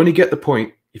 But you'll only get the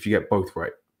point if you get both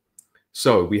right.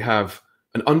 So we have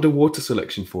an underwater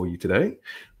selection for you today.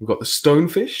 We've got the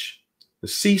stonefish, the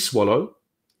sea swallow,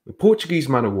 the Portuguese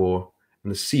man-o'-war,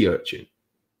 and the sea urchin.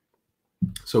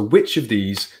 So which of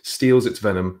these steals its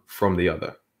venom from the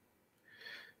other?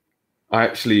 I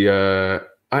actually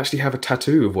have a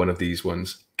tattoo of one of these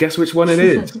ones. Guess which one it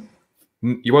is?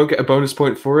 You won't get a bonus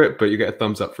point for it, but you get a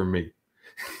thumbs up from me.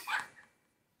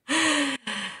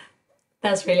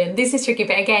 That's brilliant. This is tricky,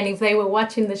 but again, if they were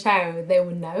watching the show, they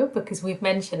would know because we've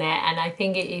mentioned it, and I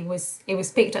think it was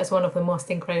picked as one of the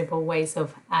most incredible ways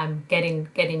of getting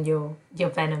your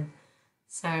venom.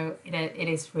 So it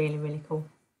is really, really cool.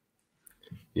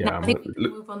 Yeah, now, I think we can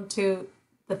move on to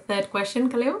the 3rd question,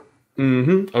 Khalil.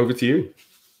 Over to you.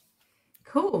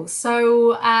 Cool.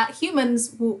 So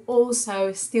humans will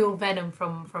also steal venom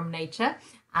from nature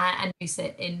and use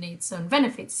it in its own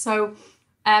benefits. So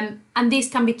and this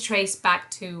can be traced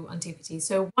back to antiquity.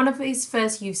 So one of its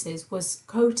first uses was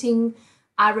coating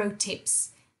arrow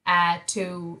tips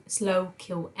to slow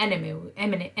kill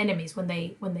enemies when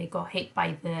they got hit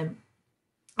by the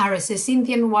arrows. So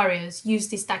Scythian warriors used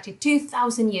this tactic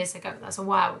 2,000 years ago. That's a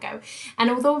while ago.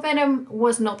 And although venom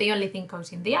was not the only thing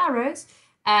coating the arrows,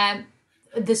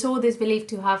 the sword is believed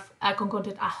to have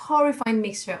concocted a horrifying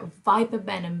mixture of viper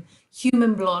venom,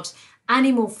 human blood,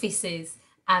 animal feces,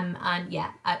 and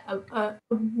a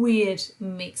weird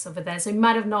mix over there. So it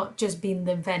might have not just been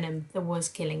the venom that was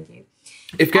killing you.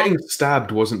 If getting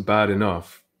stabbed wasn't bad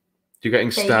enough, you're getting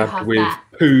stabbed with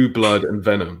poo, blood, and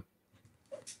venom.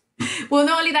 Well,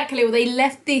 not only that, Khalil, they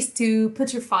left this to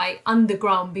putrefy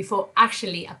underground before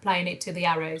actually applying it to the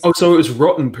arrows. Oh, so it was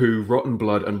rotten poo, rotten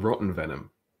blood, and rotten venom.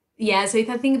 Yeah, so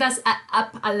I think that's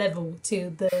up a level to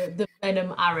the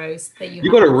venom arrows that you have.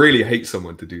 You got to really hate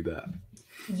someone to do that.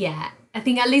 Yeah, I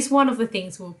think at least one of the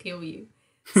things will kill you.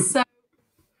 So,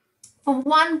 for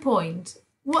 1 point,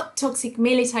 what toxic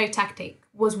military tactic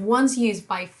was once used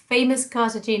by famous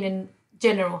Carthaginian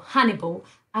general Hannibal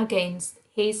against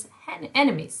his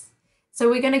enemies? So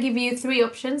we're going to give you 3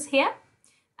 options here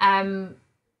and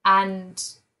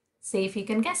see if you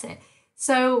can guess it.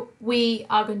 So we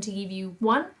are going to give you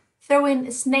 1,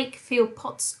 throwing snake-filled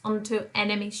pots onto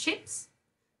enemy ships.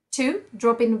 2,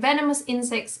 dropping venomous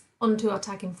insects onto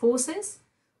attacking forces.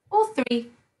 Or 3,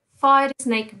 fire the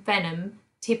snake venom,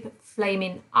 tip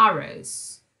flaming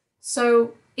arrows.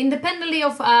 So independently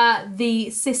of the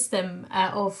system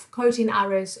of coating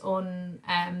arrows on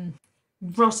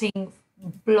rotting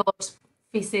blood,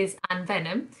 feces, and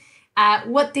venom, how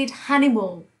did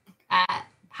Hannibal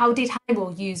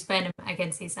use venom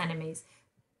against his enemies?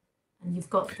 And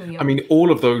you've got 3 options. I mean,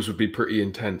 all of those would be pretty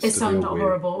intense. It sounds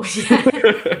horrible.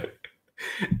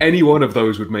 Any one of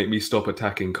those would make me stop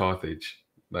attacking Carthage.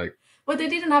 Well, they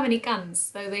didn't have any guns,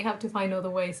 so they have to find other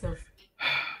ways of.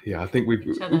 Yeah, I think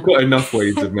we've got enough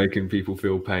ways of making people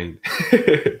feel pain.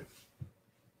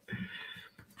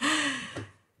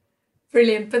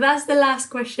 Brilliant. But that's the last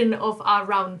question of our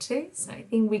round 2. So I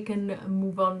think we can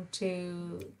move on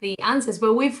to the answers.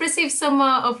 But we've received some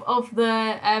of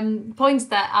the points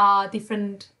that our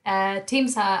different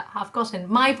teams have gotten.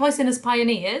 My poisonous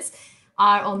pioneers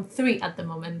are on 3 at the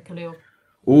moment, Khalil.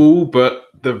 Oh, but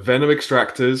the venom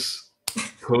extractors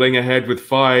pulling ahead with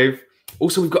 5.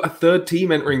 Also, we've got a third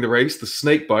team entering the race, the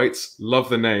snake bites. Love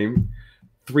the name.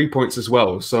 3 points as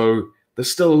well. So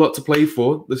there's still a lot to play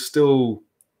for. There's still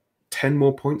 10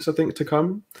 more points, I think, to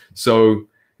come. So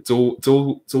it's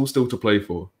all still to play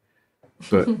for.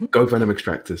 But go venom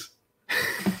extractors.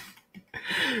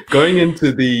 Going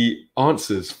into the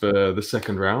answers for the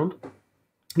second round,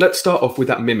 let's start off with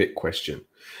that mimic question.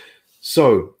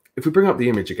 So if we bring up the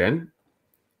image again,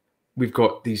 we've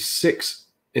got these 6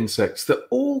 insects that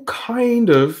all kind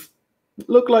of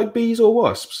look like bees or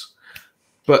wasps.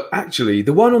 But actually,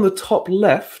 the one on the top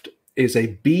left is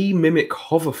a bee mimic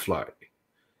hoverfly.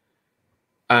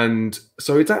 And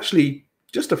so it's actually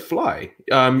just a fly.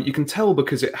 You can tell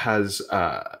because it has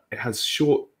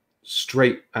short,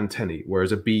 straight antennae,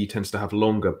 whereas a bee tends to have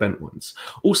longer, bent ones.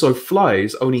 Also,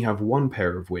 flies only have 1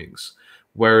 pair of wings,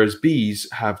 whereas bees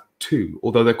have 2,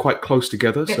 although they're quite close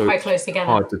together, so it's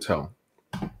hard to tell.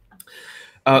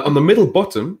 On the middle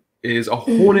bottom is a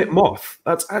hornet moth.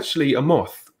 That's actually a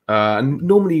moth. And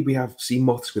normally we see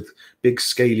moths with big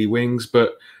scaly wings,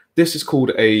 but this is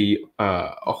called a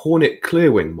hornet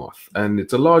clearwing moth, and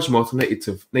it's a large moth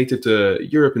native to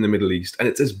Europe and the Middle East, and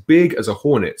it's as big as a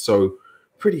hornet, so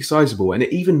pretty sizable, and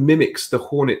it even mimics the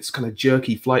hornet's kind of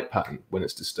jerky flight pattern when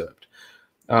it's disturbed.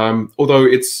 Although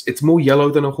it's more yellow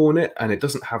than a hornet, and it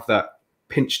doesn't have that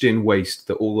pinched-in waist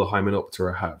that all the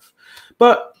Hymenoptera have.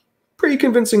 But pretty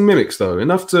convincing mimics, though,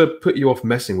 enough to put you off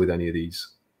messing with any of these.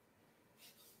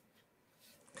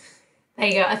 There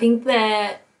you go. I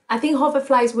think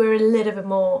hoverflies we're a little bit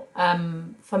more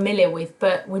familiar with,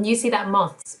 but when you see that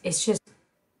moth, it just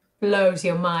blows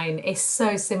your mind. It's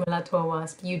so similar to a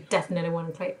wasp. You definitely want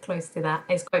to play close to that.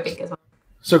 It's quite big as well.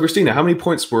 So, Christina, how many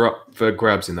points were up for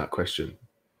grabs in that question?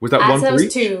 Was that one for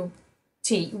each? 2.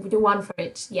 1 for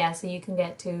each. Yeah, so you can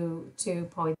get 2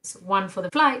 points. 1 for the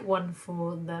fly, 1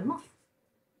 for the moth.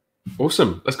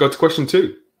 Awesome. Let's go to question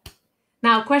 2.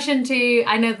 Now, question 2,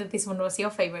 I know that this one was your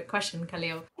favorite question,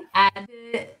 Khalil.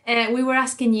 And we were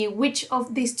asking you which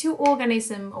of these 2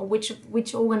 organisms, or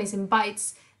which organism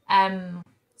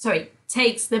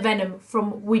takes the venom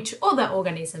from which other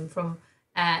organism from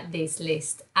this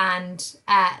list. And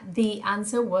the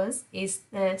answer is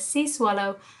the sea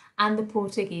swallow and the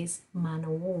Portuguese man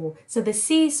o' war. So the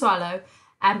sea swallow,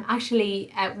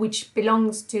 actually, which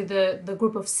belongs to the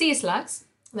group of sea slugs,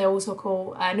 they're also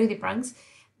called nudibranchs.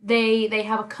 They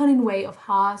have a cunning way of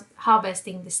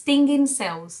harvesting the stinging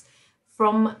cells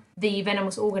from the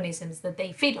venomous organisms that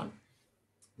they feed on.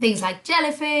 Things like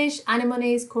jellyfish,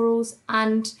 anemones, corals,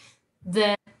 and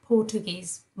the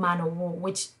Portuguese man o' war,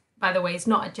 which, by the way, is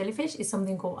not a jellyfish. It's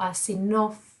something called a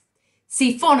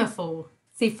siphonophore.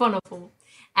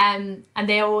 And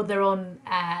they're all their own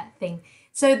thing.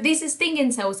 So these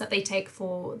stinging cells that they take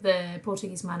for the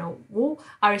Portuguese man o' war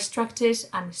are extracted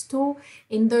and stored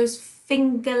in those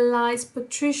finger-like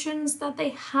protrusions that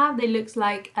they have. They look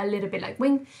like a little bit like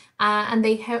wing, and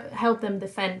they help them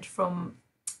defend from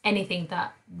anything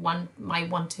that one might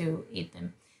want to eat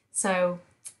them. So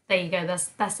there you go.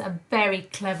 That's a very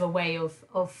clever way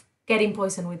of getting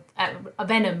poison with a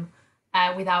venom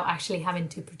without actually having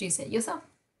to produce it yourself.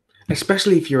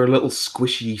 Especially if you're a little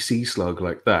squishy sea slug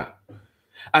like that.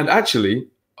 And actually,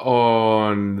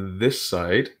 on this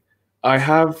side, I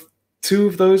have 2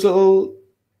 of those little...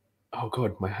 Oh,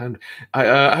 God, my hand.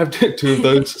 I have 2 of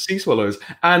those sea swallows.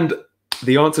 And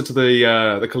the answer to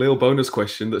the Khalil bonus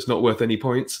question that's not worth any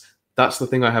points, that's the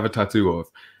thing I have a tattoo of.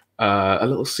 A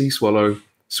little sea swallow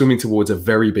swimming towards a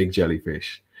very big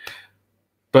jellyfish.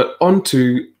 But on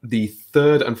to the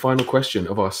third and final question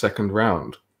of our second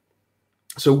round.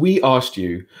 So we asked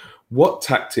you what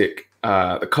tactic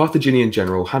the Carthaginian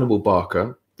general Hannibal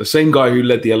Barca, the same guy who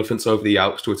led the elephants over the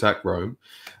Alps to attack Rome,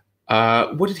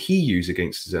 what did he use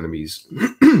against his enemies?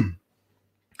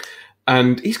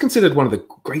 And he's considered one of the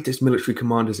greatest military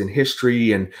commanders in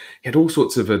history, and he had all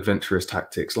sorts of adventurous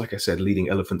tactics, like I said, leading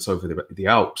elephants over the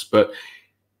Alps. But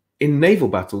in naval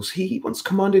battles, he once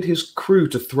commanded his crew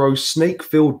to throw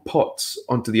snake-filled pots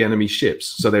onto the enemy ships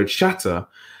so they would shatter,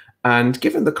 and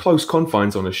given the close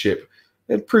confines on a ship,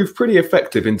 it proved pretty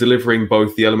effective in delivering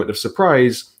both the element of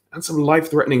surprise and some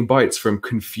life-threatening bites from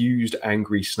confused,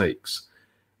 angry snakes.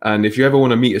 And if you ever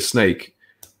want to meet a snake,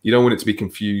 you don't want it to be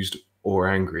confused or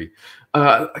angry.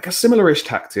 Like a similar-ish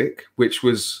tactic, which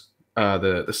was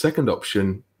the second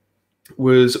option,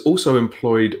 was also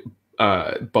employed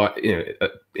but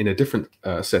in a different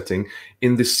setting,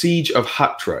 in the siege of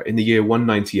Hatra in the year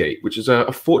 198, which is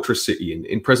a fortress city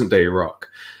in present-day Iraq,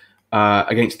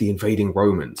 against the invading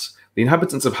Romans. The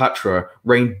inhabitants of Hatra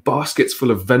rained baskets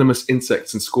full of venomous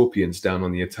insects and scorpions down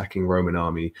on the attacking Roman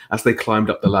army as they climbed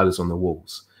up the ladders on the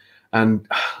walls. And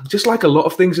just like a lot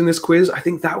of things in this quiz, I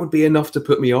think that would be enough to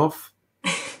put me off.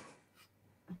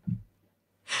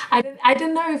 I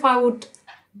don't know if I would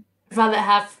rather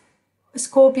have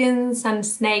scorpions and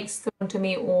snakes thrown to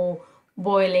me or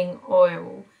boiling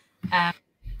oil.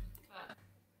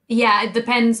 Yeah, it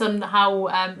depends on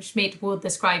how Schmidt would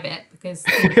describe it, because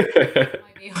I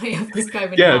have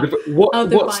described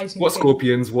what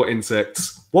scorpions, what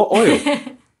insects, what oil.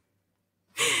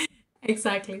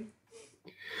 Exactly.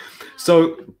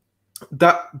 So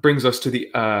that brings us to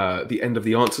the end of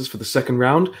the answers for the second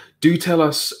round. Do tell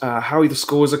us how the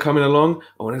scores are coming along.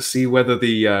 I want to see whether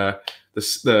the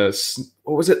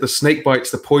what was it? The snake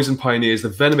bites, the poison pioneers, the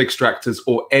venom extractors,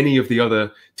 or any of the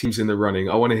other teams in the running.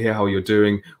 I want to hear how you're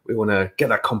doing. We want to get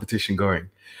that competition going.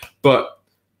 But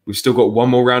we've still got one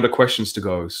more round of questions to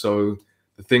go, so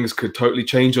the things could totally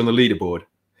change on the leaderboard.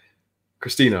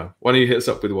 Christina, why don't you hit us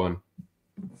up with one?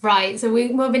 Right, so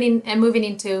we're moving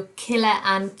into killer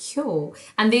and cure,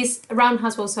 and this round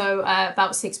has also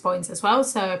about 6 points as well.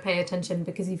 So pay attention,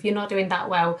 because if you're not doing that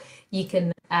well, you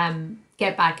can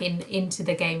get back into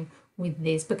the game with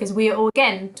this, because we are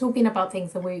again talking about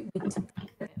things that we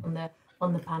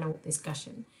on the panel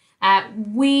discussion.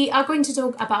 We are going to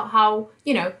talk about how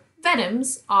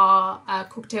venoms are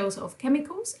cocktails of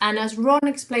chemicals, and as Ron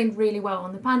explained really well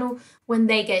on the panel, when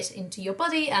they get into your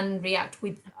body and react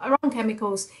with our own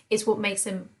chemicals, is what makes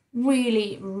them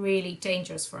really, really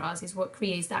dangerous for us, is what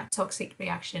creates that toxic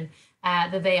reaction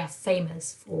that they are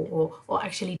famous for, or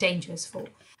actually dangerous for.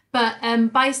 But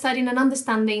by studying and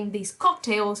understanding these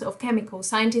cocktails of chemicals,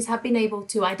 scientists have been able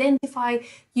to identify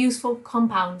useful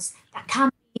compounds that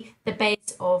can be the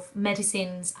base of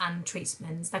medicines and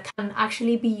treatments that can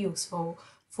actually be useful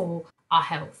for our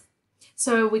health.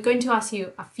 So we're going to ask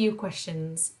you a few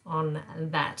questions on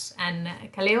that. And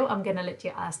Khalil, I'm going to let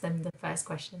you ask them the first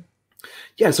question.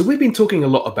 Yeah, so we've been talking a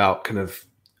lot about kind of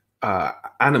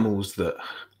animals that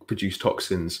produce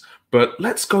toxins, but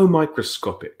let's go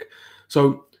microscopic.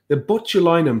 So the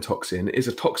botulinum toxin is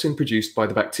a toxin produced by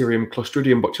the bacterium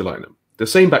Clostridium botulinum, the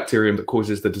same bacterium that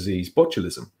causes the disease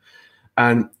botulism.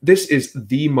 And this is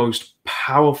the most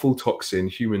powerful toxin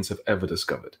humans have ever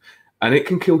discovered. And it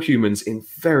can kill humans in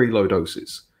very low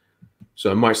doses.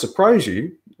 So it might surprise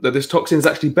you that this toxin is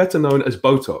actually better known as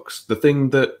Botox, the thing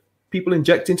that people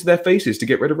inject into their faces to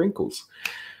get rid of wrinkles.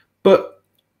 But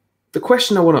the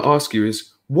question I want to ask you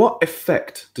is, what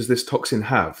effect does this toxin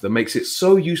have that makes it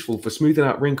so useful for smoothing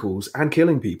out wrinkles and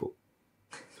killing people?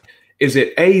 Is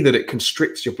it A, that it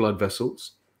constricts your blood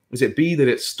vessels? Is it B, that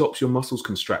it stops your muscles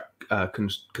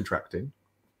contracting?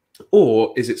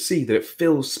 Or is it C, that it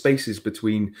fills spaces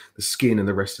between the skin and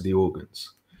the rest of the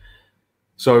organs?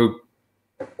 So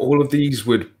all of these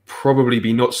would probably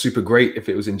be not super great if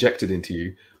it was injected into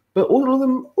you, but all of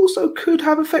them also could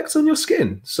have effects on your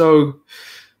skin. So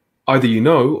either you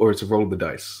know, or it's a roll of the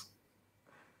dice.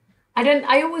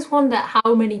 I always wonder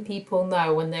how many people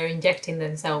know when they're injecting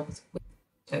themselves with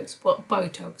Botox, what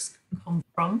Botox come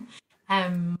from.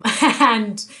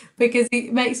 And because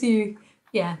it makes you,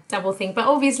 double think. But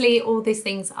obviously all these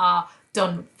things are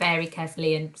done very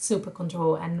carefully and super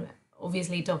controlled. And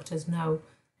obviously doctors know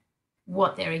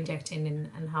what they're injecting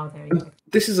and how they're injecting.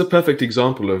 This is a perfect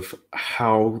example of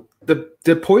how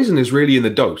the poison is really in the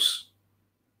dose.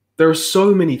 There are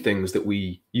so many things that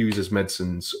we use as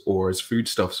medicines or as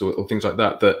foodstuffs or things like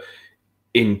that, that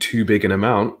in too big an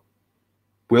amount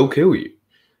will kill you.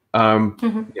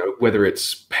 Whether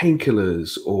it's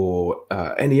painkillers or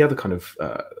any other kind of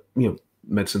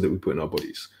medicine that we put in our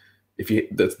bodies.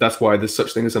 That's why there's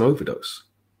such thing as an overdose.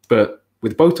 But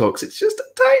with Botox, it's just a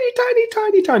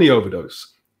tiny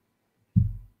overdose.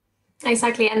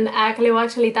 Exactly, and Khalil,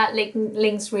 actually that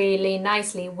links really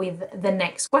nicely with the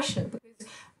next question, because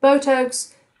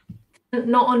Botox can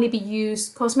not only be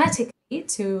used cosmetically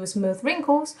to smooth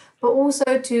wrinkles, but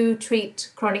also to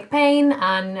treat chronic pain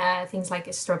and things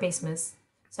like strabismus.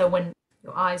 So when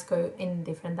your eyes go in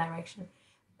different direction.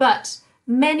 But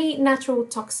many natural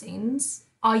toxins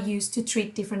are used to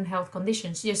treat different health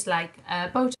conditions, just like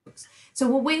Botox. So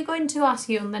what we're going to ask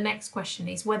you on the next question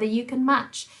is whether you can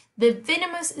match the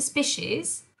venomous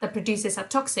species that produces a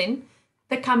toxin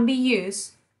that can be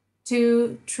used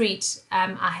to treat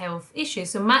a health issue.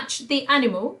 So match the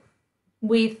animal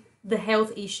with the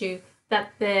health issue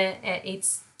that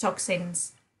its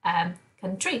toxins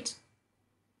can treat.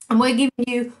 And we're giving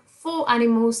you 4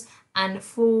 animals and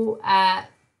 4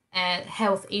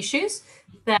 health issues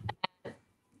that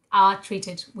are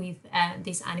treated with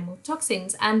these animal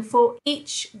toxins. And for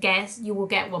each guess, you will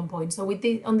get 1 point. So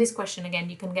on this question, again,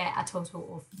 you can get a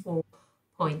total of 4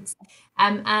 points.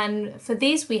 And for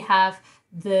this, we have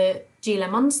the Gila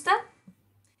monster,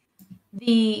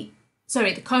 the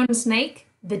cone snake,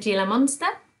 the Gila monster,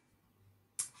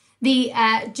 the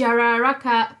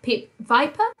Jararaca pit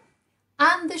viper,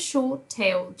 and the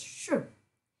short-tailed shrew.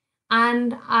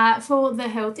 And for the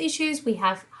health issues, we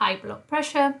have high blood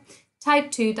pressure,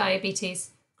 type 2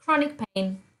 diabetes, chronic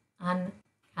pain, and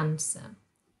cancer.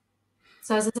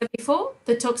 So as I said before,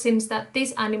 the toxins that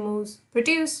these animals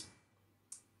produce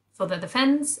for the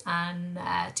defense and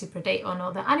to predate on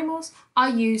other animals are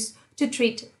used to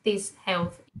treat these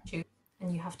health issues.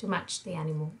 And you have to match the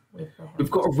animal with the health. We've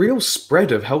got a real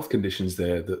spread of health conditions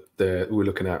there that we're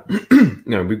looking at.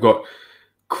 We've got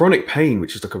chronic pain,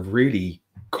 which is like a really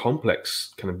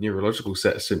complex kind of neurological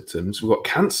set of symptoms. We've got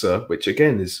cancer, which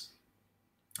again is,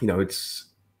 it's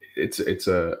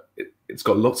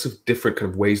got lots of different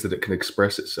kind of ways that it can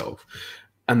express itself.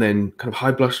 And then kind of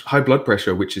high blood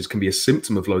pressure, which can be a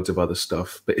symptom of loads of other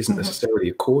stuff, but isn't necessarily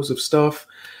a cause of stuff.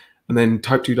 And then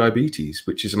type 2 diabetes,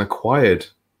 which is an acquired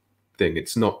thing.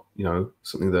 It's not,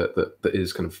 something that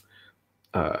is kind of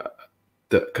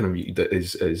that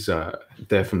is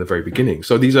there from the very beginning.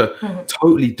 So these are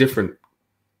totally different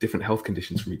health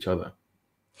conditions from each other.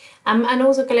 And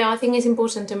also, Khalil, I think it's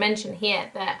important to mention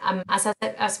here that,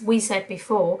 as we said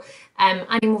before,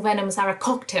 animal venoms are a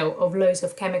cocktail of loads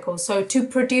of chemicals. So to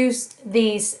produce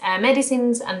these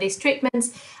medicines and these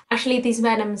treatments, actually these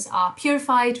venoms are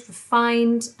purified,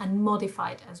 refined, and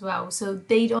modified as well. So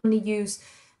they only use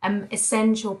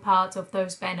essential parts of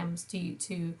those venoms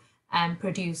to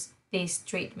produce these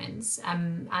treatments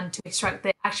and to extract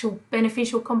the actual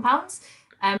beneficial compounds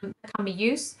that can be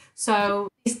used. So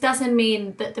this doesn't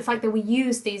mean that the fact that we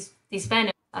use these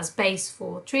venoms as base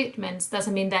for treatments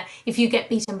doesn't mean that if you get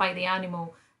bitten by the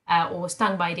animal or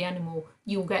stung by the animal,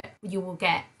 you will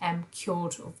get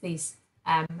cured of this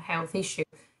health issue.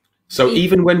 So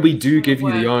even when we do give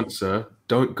you the answer,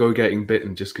 don't go getting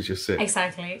bitten just because you're sick.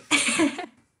 Exactly.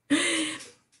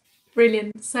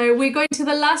 Brilliant. So we're going to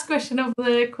the last question of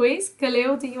the quiz.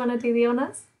 Khalil, do you want to do the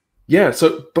honors? Yeah,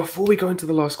 so before we go into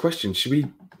the last question, should we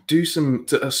do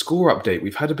a score update?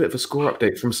 We've had a bit of a score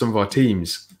update from some of our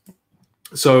teams.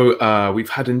 So we've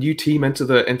had a new team enter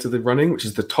the running, which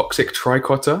is the Toxic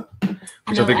Tricotta,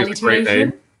 which I think is a great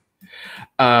name.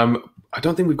 I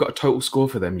don't think we've got a total score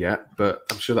for them yet, but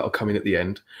I'm sure that'll come in at the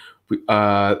end.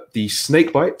 The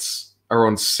Snake Bites are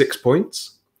on 6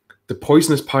 points. The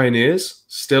Poisonous Pioneers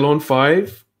still on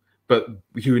 5. But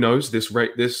who knows? This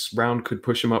round could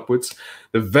push them upwards.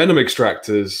 The Venom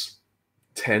Extractors,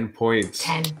 10 points.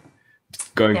 10.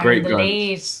 Going They're great, in the guys.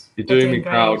 lead. You're doing me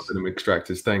proud, Venom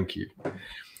Extractors. Thank you.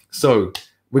 So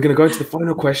we're going to go into the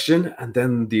final question and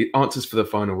then the answers for the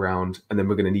final round. And then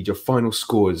we're going to need your final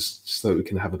scores so that we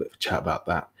can have a bit of a chat about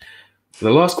that. So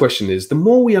the last question is, the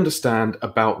more we understand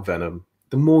about venom,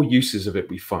 the more uses of it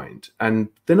we find. And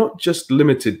they're not just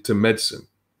limited to medicine.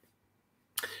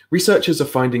 Researchers are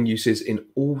finding uses in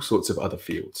all sorts of other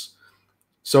fields.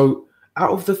 So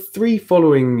out of the 3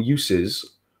 following uses,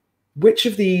 which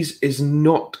of these is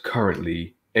not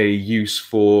currently a use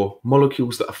for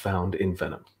molecules that are found in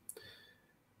venom?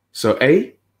 So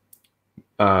A,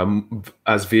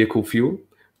 as vehicle fuel,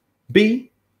 B,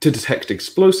 to detect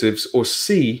explosives, or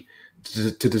C,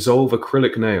 to dissolve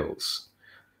acrylic nails.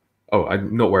 Oh,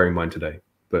 I'm not wearing mine today,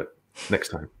 but next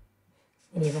time.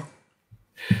 Neither.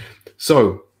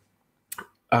 So,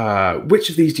 which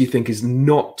of these do you think is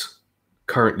not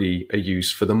currently a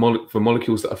use for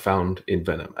molecules that are found in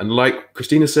venom? And like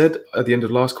Christina said at the end of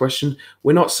the last question,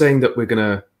 we're not saying that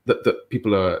that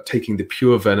people are taking the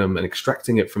pure venom and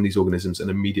extracting it from these organisms and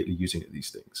immediately using it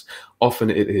these things. Often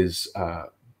it is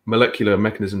molecular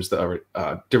mechanisms that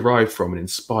are derived from and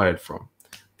inspired from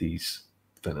these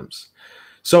venoms.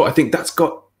 So I think that's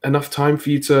got enough time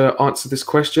for you to answer this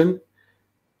question.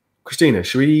 Christina,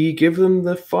 should we give them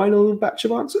the final batch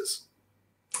of answers?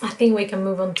 I think we can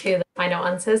move on to the final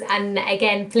answers. And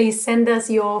again, please send us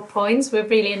your points. We're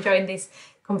really enjoying this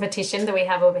competition that we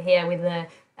have over here with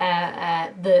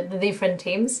the different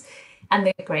teams and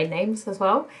the great names as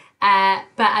well. But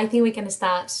I think we can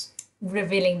start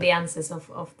revealing the answers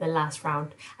of the last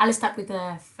round. I'll start with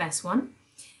the first one.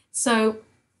 So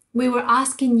we were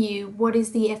asking you, what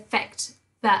is the effect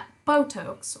that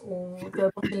Botox or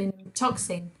the botulinum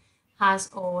toxin has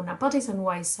on our bodies and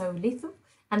why it's so lethal?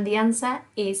 And the answer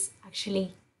is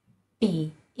actually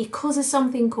B. It causes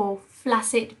something called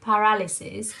flaccid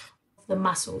paralysis of the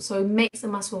muscle. So it makes the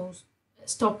muscles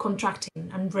stop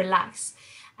contracting and relax.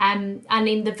 And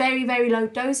in the very, very low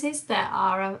doses that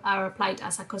are applied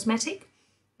as a cosmetic,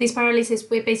 this paralysis,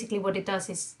 basically what it does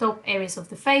is stop areas of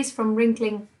the face from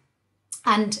wrinkling.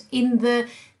 And in the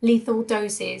lethal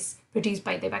doses produced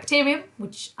by the bacterium,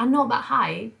 which are not that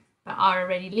high, but are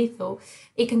already lethal,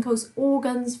 it can cause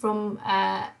organs from,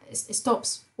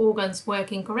 stops organs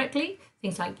working correctly,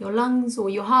 things like your lungs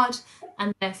or your heart,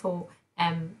 and therefore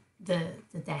the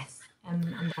death. And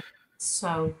that's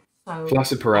so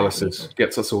flaccid paralysis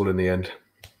gets us all in the end.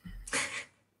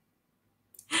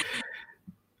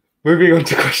 Moving on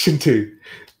to question 2.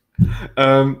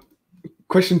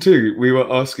 Question 2, we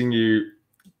were asking you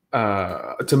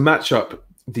to match up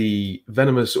the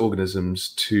venomous organisms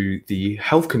to the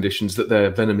health conditions that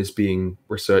their venom is being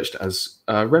researched as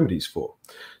remedies for.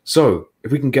 So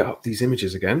if we can get up these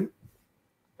images again,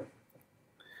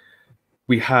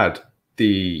 we had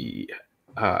the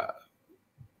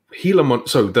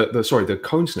the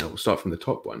cone snail. We'll start from the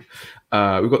top one.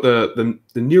 We've got the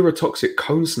neurotoxic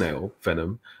cone snail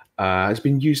venom. Has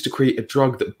been used to create a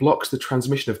drug that blocks the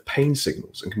transmission of pain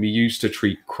signals and can be used to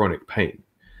treat chronic pain.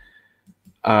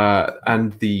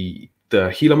 And the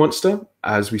Gila monster,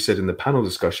 as we said in the panel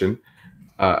discussion,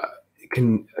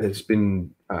 its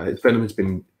venom has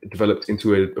been developed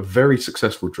into a very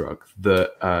successful drug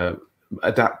that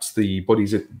adapts the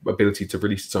body's ability to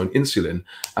release its own insulin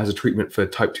as a treatment for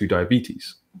type 2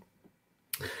 diabetes.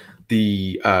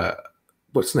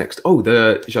 What's next? Oh,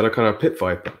 the Jaracara pit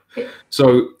viper.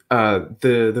 So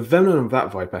the venom of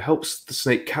that viper helps the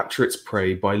snake capture its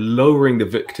prey by lowering the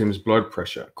victim's blood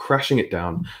pressure, crashing it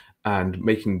down, and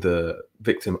making the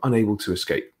victim unable to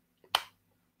escape.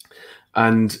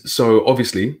 And so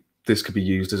obviously this could be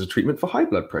used as a treatment for high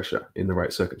blood pressure in the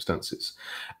right circumstances.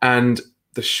 And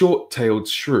the short-tailed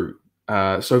shrew.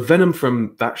 So venom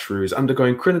from that shrew is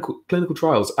undergoing clinical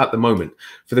trials at the moment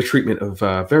for the treatment of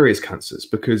various cancers,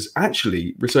 because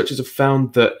actually researchers have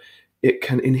found that it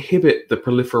can inhibit the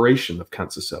proliferation of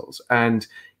cancer cells and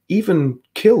even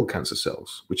kill cancer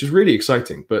cells, which is really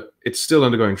exciting, but it's still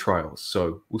undergoing trials.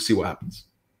 So we'll see what happens.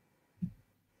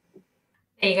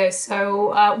 There you go.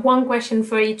 So one question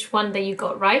for each one that you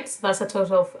got right. So that's a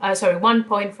total of, 1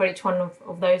 point for each one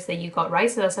of those that you got right.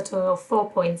 So that's a total of 4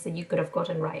 points that you could have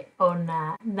gotten right on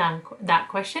that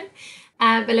question.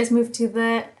 But let's move to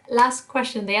the last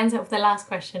question, the answer of the last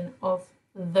question of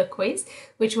the quiz,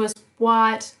 which was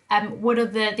what are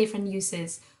the different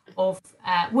uses of,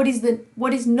 what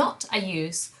is not a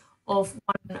use of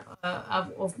one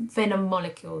of venom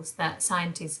molecules that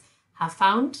scientists have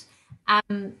found.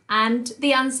 And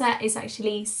the answer is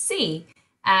actually C.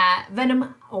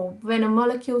 Venom or venom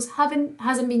molecules hasn't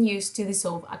been used to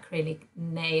dissolve acrylic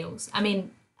nails. I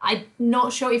mean, I'm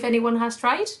not sure if anyone has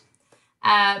tried,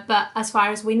 but as far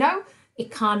as we know,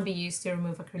 it can't be used to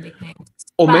remove acrylic nails.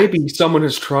 Or maybe someone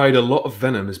has tried a lot of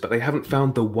venoms, but they haven't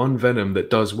found the one venom that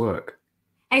does work.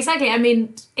 Exactly. I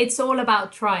mean, it's all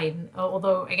about trying,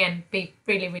 although, again, be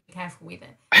really, really careful with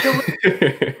it.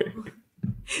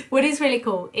 What is really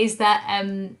cool is that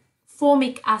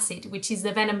formic acid, which is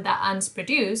the venom that ants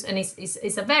produce, and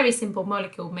is a very simple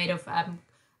molecule made of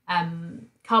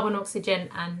carbon, oxygen,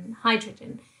 and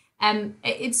hydrogen.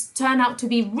 It's turned out to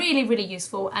be really, really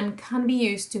useful and can be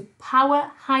used to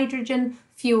power hydrogen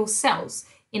fuel cells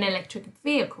in electric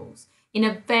vehicles in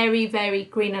a very, very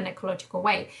green and ecological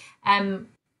way.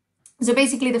 So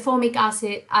basically, the formic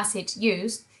acid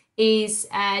used is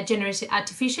generated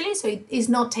artificially, so it is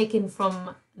not taken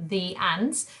from the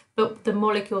ants, but the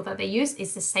molecule that they use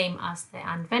is the same as the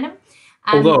ant venom.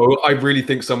 Although I really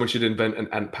think someone should invent an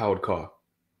ant-powered car.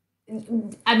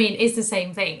 I mean, it's the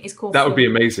same thing. It's called. That would be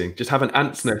amazing. Just have an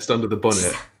ant's nest under the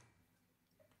bonnet.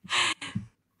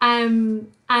 And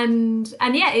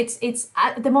yeah, it's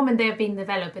at the moment they have been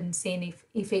developed and seeing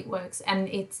if it works, and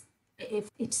it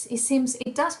seems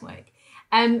it does work.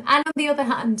 And on the other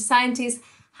hand, scientists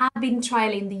have been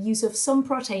trialing the use of some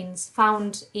proteins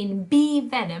found in bee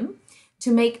venom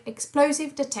to make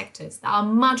explosive detectors that are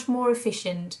much more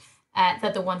efficient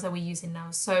than the ones that we're using now.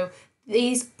 So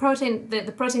these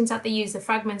the proteins that they use, the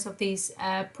fragments of these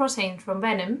proteins from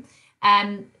venom,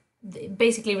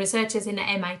 basically researchers in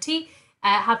MIT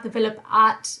have developed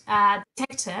a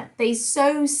detector that is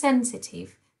so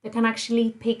sensitive that can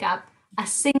actually pick up a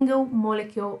single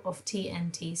molecule of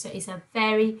TNT. So it's a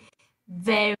very,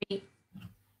 very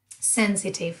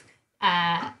sensitive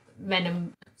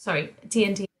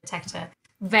TNT detector.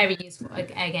 Very useful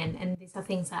again, and these are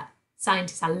things that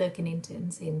scientists are looking into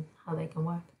and seeing how they can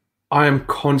work. I am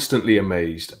constantly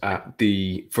amazed at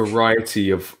the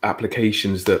variety of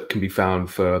applications that can be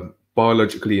found for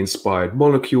biologically inspired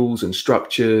molecules and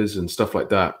structures and stuff like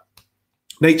that.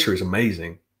 Nature is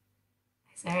amazing.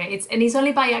 So it's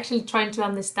only by actually trying to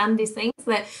understand these things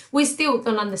that we still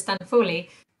don't understand fully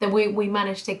that we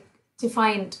manage to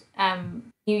find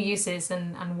new uses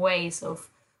and ways of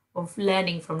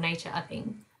learning from nature, I think.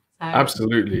 So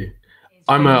absolutely.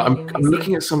 I'm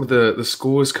looking at some of the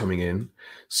scores coming in.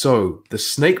 So the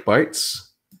snake bites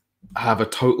have a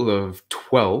total of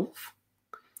 12.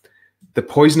 The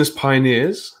poisonous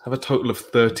pioneers have a total of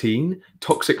 13.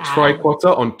 Toxic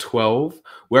triquater on 12.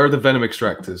 Where are the venom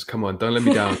extractors? Come on, don't let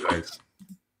me down, guys.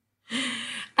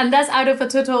 And that's out of a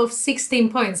total of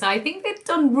 16 points. I think they've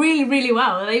done really, really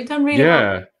well. They've done really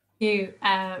well. Few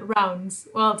rounds.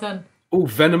 Well done. Oh,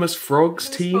 venomous frogs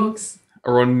team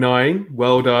are on 9.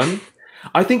 Well done.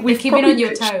 I think we've keeping on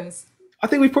your toes. I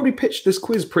think we've probably pitched this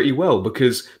quiz pretty well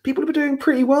because people have been doing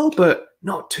pretty well, but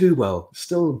not too well.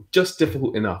 Still just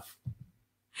difficult enough.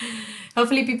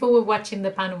 Hopefully people were watching the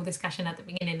panel discussion at the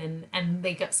beginning and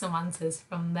they got some answers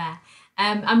from there.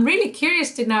 I'm really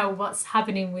curious to know what's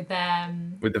happening with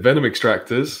the venom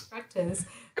extractors.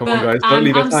 Come on, guys, don't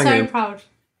leave us hanging.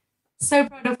 So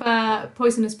proud of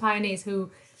Poisonous Pioneers who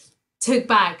took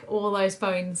back all those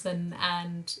bones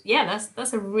and yeah,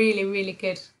 that's a really, really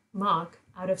good mark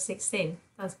out of 16.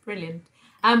 That's brilliant.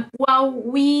 Well,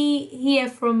 we hear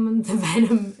from the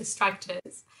venom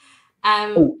extractors.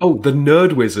 The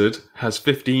nerd wizard has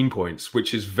 15 points,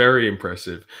 which is very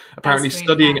impressive. Apparently really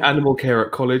studying animal care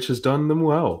at college has done them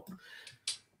well.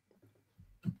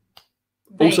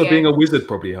 Also being a wizard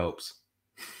probably helps.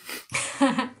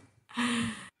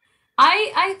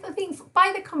 I think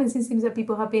by the comments it seems that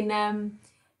people have been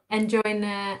enjoying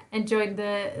the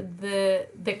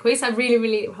quiz. I really,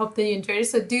 really hope that you enjoyed it.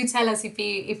 So do tell us if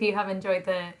you have enjoyed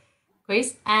the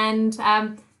quiz. And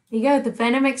there you go, the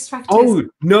venom extractors. Oh,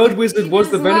 Nerd Wizard was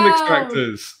the venom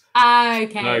extractors.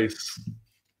 Okay. Nice.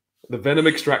 The venom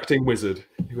extracting wizard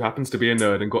who happens to be a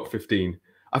nerd and got 15.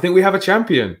 I think we have a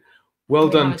champion. Well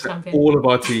done to all of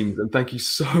our teams, and thank you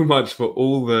so much for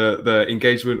all the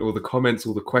engagement, all the comments,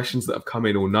 all the questions that have come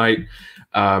in all night,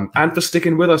 and for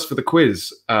sticking with us for the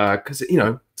quiz. Because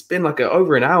it's been like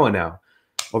over an hour now.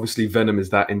 Obviously, Venom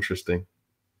is that interesting.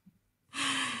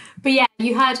 But yeah,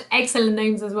 you had excellent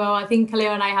names as well. I think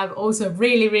Khalil and I have also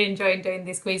really, really enjoyed doing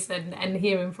this quiz and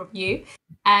hearing from you.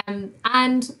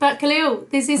 But Khalil,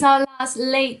 this is our last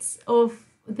late of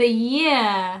the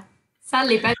year.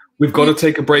 Sadly, but we've got to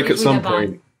take a break at some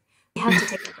point. We have to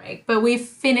take a break, but we've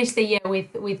finished the year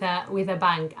with a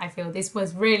bang. I feel this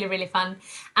was really, really fun,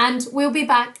 and we'll be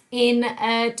back in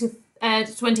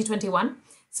 2021,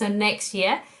 so next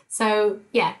year. So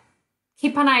yeah,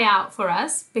 keep an eye out for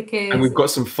us and we've got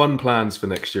some fun plans for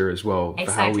next year as well.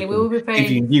 Exactly, we will give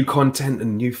you new content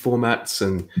and new formats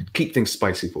and keep things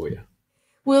spicy for you.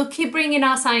 We'll keep bringing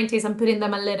our scientists and putting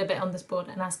them a little bit on the spot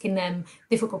and asking them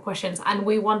difficult questions. And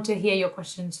we want to hear your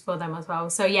questions for them as well.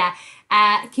 So yeah,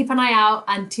 keep an eye out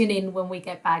and tune in when we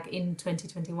get back in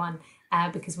 2021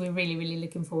 because we're really, really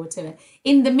looking forward to it.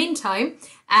 In the meantime,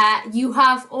 you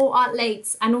have all our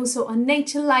lates and also on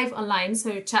Nature Live Online,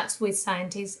 so chats with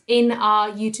scientists in our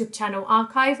YouTube channel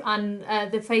archive and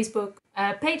the Facebook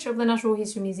page of the Natural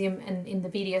History Museum and in the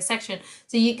video section.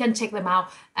 So you can check them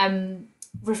out.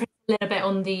 Refresh a little bit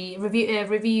on the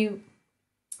review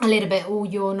a little bit all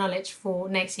your knowledge for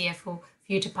next year for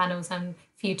future panels and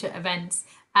future events.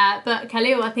 But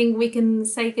Khalil, I think we can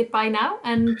say goodbye now.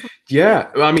 And yeah,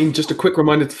 I mean, just a quick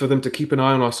reminder for them to keep an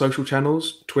eye on our social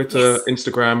channels, Twitter,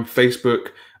 Instagram,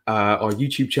 Facebook, our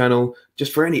YouTube channel,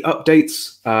 just for any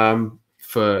updates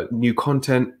for new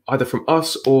content, either from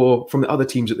us or from the other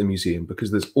teams at the museum, because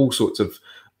there's all sorts of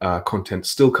content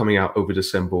still coming out over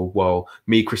December, while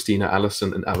me, Christina,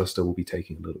 Alison, and Alistair will be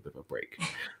taking a little bit of a break.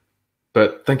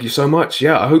 But thank you so much.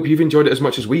 Yeah, I hope you've enjoyed it as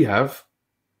much as we have.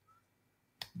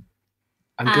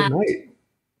 And good night.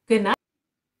 Good night.